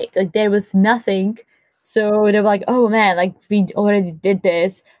mistake. Like there was nothing. So they were like, oh man, like we already did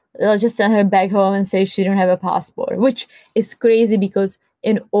this. They'll just send her back home and say she don't have a passport, which is crazy because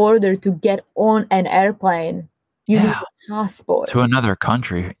in order to get on an airplane, you need a passport. To another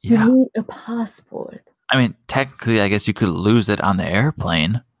country. Yeah. You need a passport. I mean, technically, I guess you could lose it on the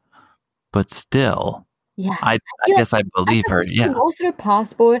airplane, but still, Yeah. I guess I believe her. If she Yeah. lost her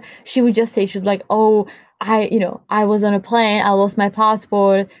passport, she would just say, she's like, oh, I was on a plane, I lost my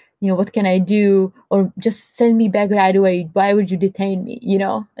passport, what can I do? Or just send me back right away. Why would you detain me?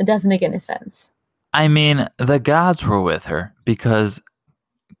 It doesn't make any sense. I mean, the gods were with her because,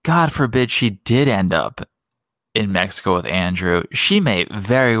 God forbid, she did end up in Mexico with Andrew. She may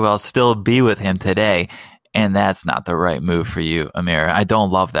very well still be with him today, and that's not the right move for you, Amira. I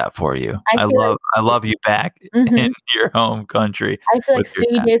don't love that for you. I love you back in your home country. I feel like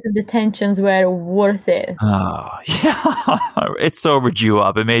 3 days of detentions were worth it. Oh, yeah. It sobered you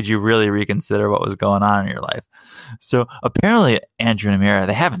up. It made you really reconsider what was going on in your life. So apparently, Andrew and Amira,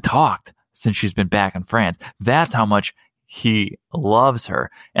 they haven't talked since she's been back in France. That's how much he loves her.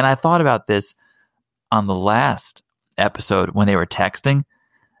 And I thought about this on the last episode when they were texting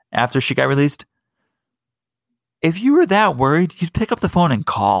after she got released. If you were that worried, you'd pick up the phone and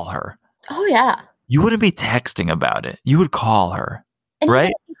call her. Oh, yeah. You wouldn't be texting about it. You would call her, and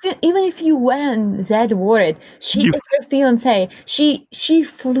right? Even if you weren't that worried, she is your fiancé. She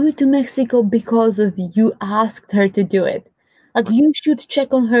flew to Mexico because of you asked her to do it. Like, you should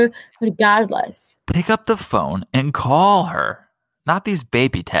check on her regardless. Pick up the phone and call her. Not these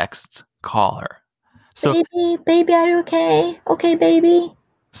baby texts. Call her. So, baby, are you okay? Okay, baby.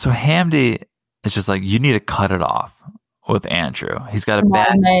 So Hamdi is just like, you need to cut it off with Andrew. He's got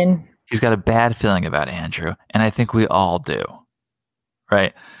a bad feeling about Andrew, and I think we all do.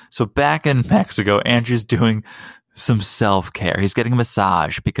 Right? So back in Mexico, Andrew's doing some self-care. He's getting a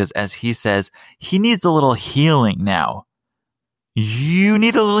massage because, as he says, he needs a little healing now. You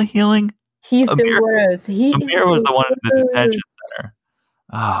need a little healing? He's the worst. Amir was the one in the detention center.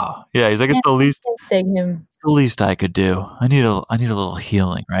 Oh, yeah. He's like, it's the least I could do. I need a little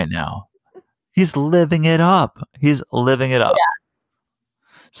healing right now. He's living it up. Yeah.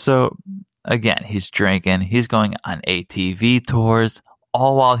 So again, he's drinking. He's going on ATV tours,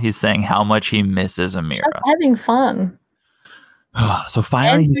 all while he's saying how much he misses Amira. Just having fun. So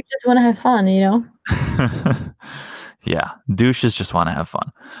finally, and you just want to have fun, Yeah, douches just want to have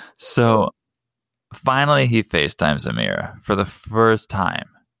fun. So finally, he FaceTimes Amira for the first time.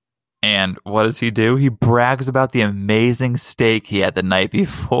 And what does he do? He brags about the amazing steak he had the night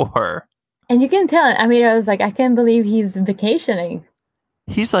before. And you can tell, Amira was like, I can't believe he's vacationing.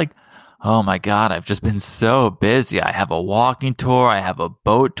 He's like, oh my God, I've just been so busy. I have a walking tour. I have a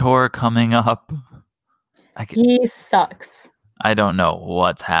boat tour coming up. He sucks. I don't know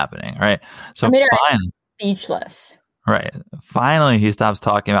what's happening, right? So Amira is speechless. Right. Finally, he stops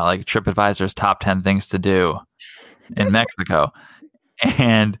talking about like TripAdvisor's top 10 things to do in Mexico.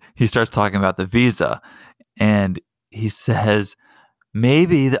 And he starts talking about the visa. And he says,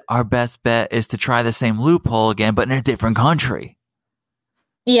 maybe our best bet is to try the same loophole again, but in a different country.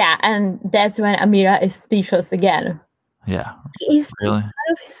 Yeah. And that's when Amira is speechless again. Yeah. He's really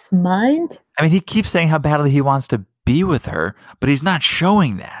out of his mind. I mean, he keeps saying how badly he wants to be with her, but he's not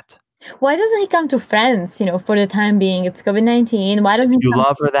showing that. Why doesn't he come to France, for the time being? It's COVID-19. Why doesn't he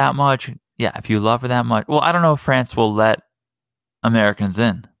love her that much? Yeah, if you love her that much. Well, I don't know if France will let Americans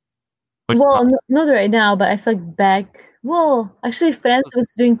in. Not right now, but I feel like actually France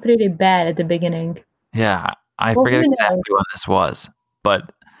was doing pretty bad at the beginning. Yeah, I forget exactly when this was.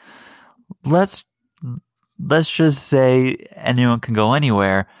 But let's just say anyone can go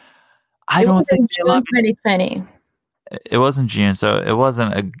anywhere. I don't think they love 2020. It wasn't June, so it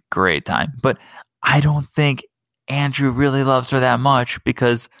wasn't a great time. But I don't think Andrew really loves her that much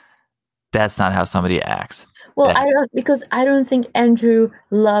because that's not how somebody acts. Well, I don't think Andrew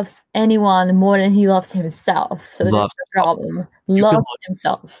loves anyone more than he loves himself. So that's the problem. Loves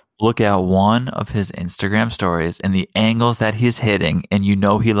himself. Look at one of his Instagram stories and the angles that he's hitting, and you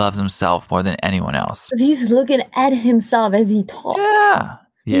know he loves himself more than anyone else. Because he's looking at himself as he talks. Yeah.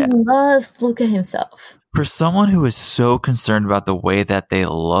 He loves to look at himself. For someone who is so concerned about the way that they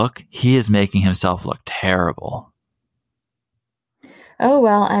look, he is making himself look terrible. Oh,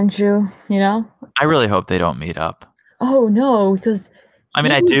 well, Andrew, I really hope they don't meet up. Oh, no, because... I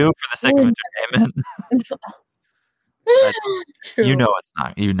mean, I do for the sake of entertainment. True. You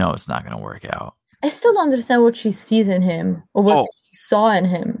know it's not going to work out. I still don't understand what she sees in him, or what she saw in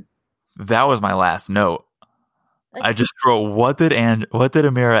him. That was my last note. I just wrote, what did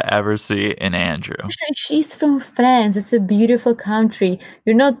Amira ever see in Andrew? She's from France. It's a beautiful country.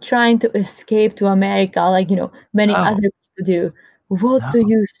 You're not trying to escape to America like, many other people do. What do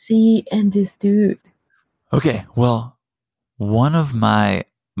you see in this dude? Okay, well, one of my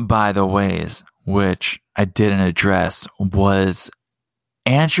by the ways, which I didn't address, was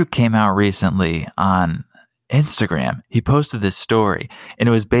Andrew came out recently on Instagram. He posted this story, and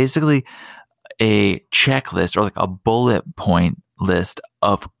it was basically a checklist or like a bullet point list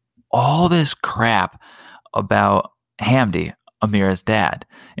of all this crap about Hamdi, Amira's dad.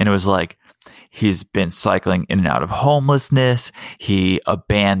 And it was like, he's been cycling in and out of homelessness. He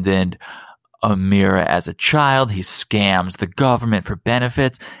abandoned Amira as a child. He scams the government for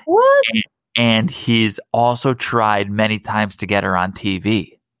benefits. What? And he's also tried many times to get her on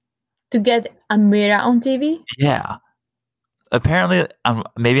TV. To get Amira on TV? Yeah. Apparently,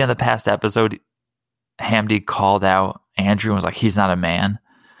 maybe on the past episode, Hamdi called out Andrew and was like, he's not a man.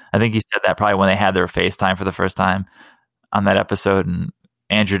 I think he said that probably when they had their FaceTime for the first time on that episode, and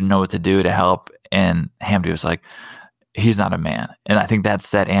Andrew didn't know what to do to help. And Hamdi was like, he's not a man. And I think that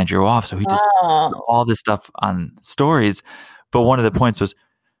set Andrew off. So he just put all this stuff on stories. But one of the points was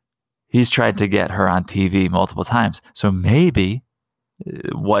he's tried to get her on TV multiple times. So maybe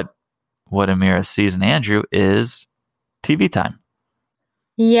what Amira sees in Andrew is TV time.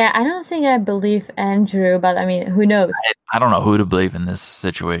 Yeah, I don't think I believe Andrew, but I mean, who knows? I don't know who to believe in this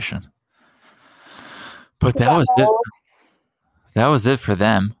situation. But that was it. That was it for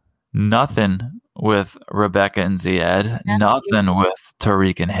them. Nothing with Rebecca and Ziad. Nothing with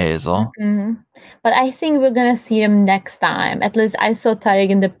Tariq and Hazel. Mm-hmm. But I think we're gonna see them next time. At least I saw Tariq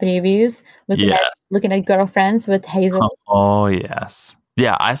in the previews, looking at girlfriends with Hazel. Oh yes,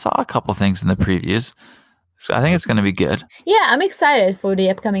 yeah. I saw a couple things in the previews, so I think it's gonna be good. Yeah, I'm excited for the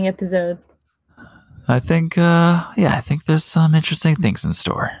upcoming episode. I think, I think there's some interesting things in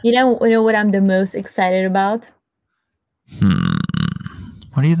store. You know what I'm the most excited about?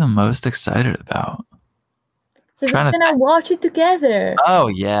 What are you the most excited about? So we're gonna watch it together. Oh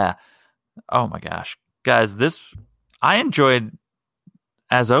yeah. Oh my gosh. Guys, I enjoyed,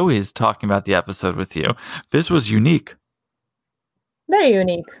 as always, talking about the episode with you. This was unique. Very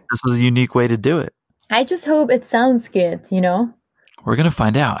unique. This was a unique way to do it. I just hope it sounds good, you know? We're going to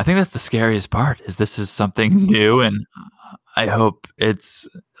find out. I think that's the scariest part, is this is something new, and I hope it's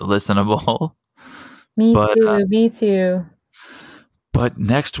listenable. Me too. But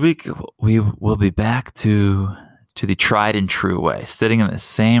next week, we will be back to the tried and true way, sitting in the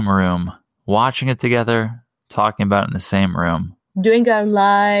same room, watching it together, talking about it in the same room. Doing our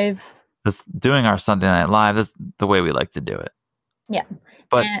Sunday Night Live. That's the way we like to do it. Yeah.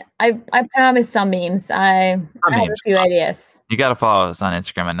 But I promise some memes. I have a few ideas. You got to follow us on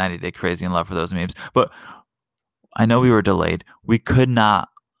Instagram at 90 Day Crazy and love for those memes. But I know we were delayed. We could not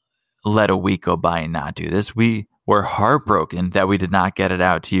let a week go by and not do this. We were heartbroken that we did not get it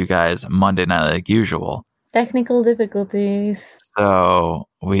out to you guys Monday night like usual. Technical difficulties. So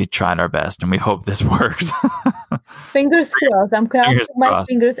we tried our best, and we hope this works. Fingers crossed. I'm crossing my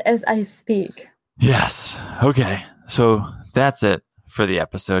fingers as I speak. Yes. Okay. So that's it for the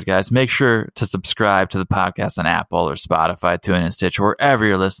episode, guys. Make sure to subscribe to the podcast on Apple or Spotify, TuneIn, and Stitcher, wherever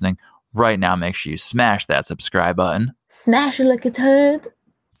you're listening right now. Make sure you smash that subscribe button. Smash it like it's hot.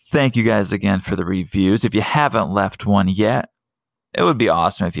 Thank you guys again for the reviews. If you haven't left one yet, it would be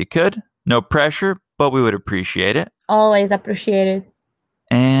awesome if you could. No pressure, but we would appreciate it. Always appreciate it.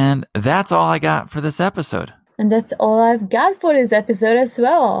 And that's all I got for this episode. And that's all I've got for this episode as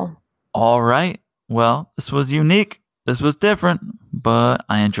well. All right. Well, this was unique. This was different, but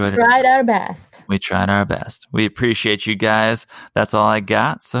I enjoyed it. We tried our best. We tried our best. We appreciate you guys. That's all I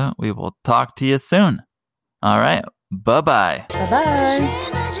got. So we will talk to you soon. All right. Bye-bye.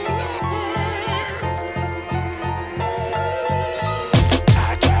 Bye-bye.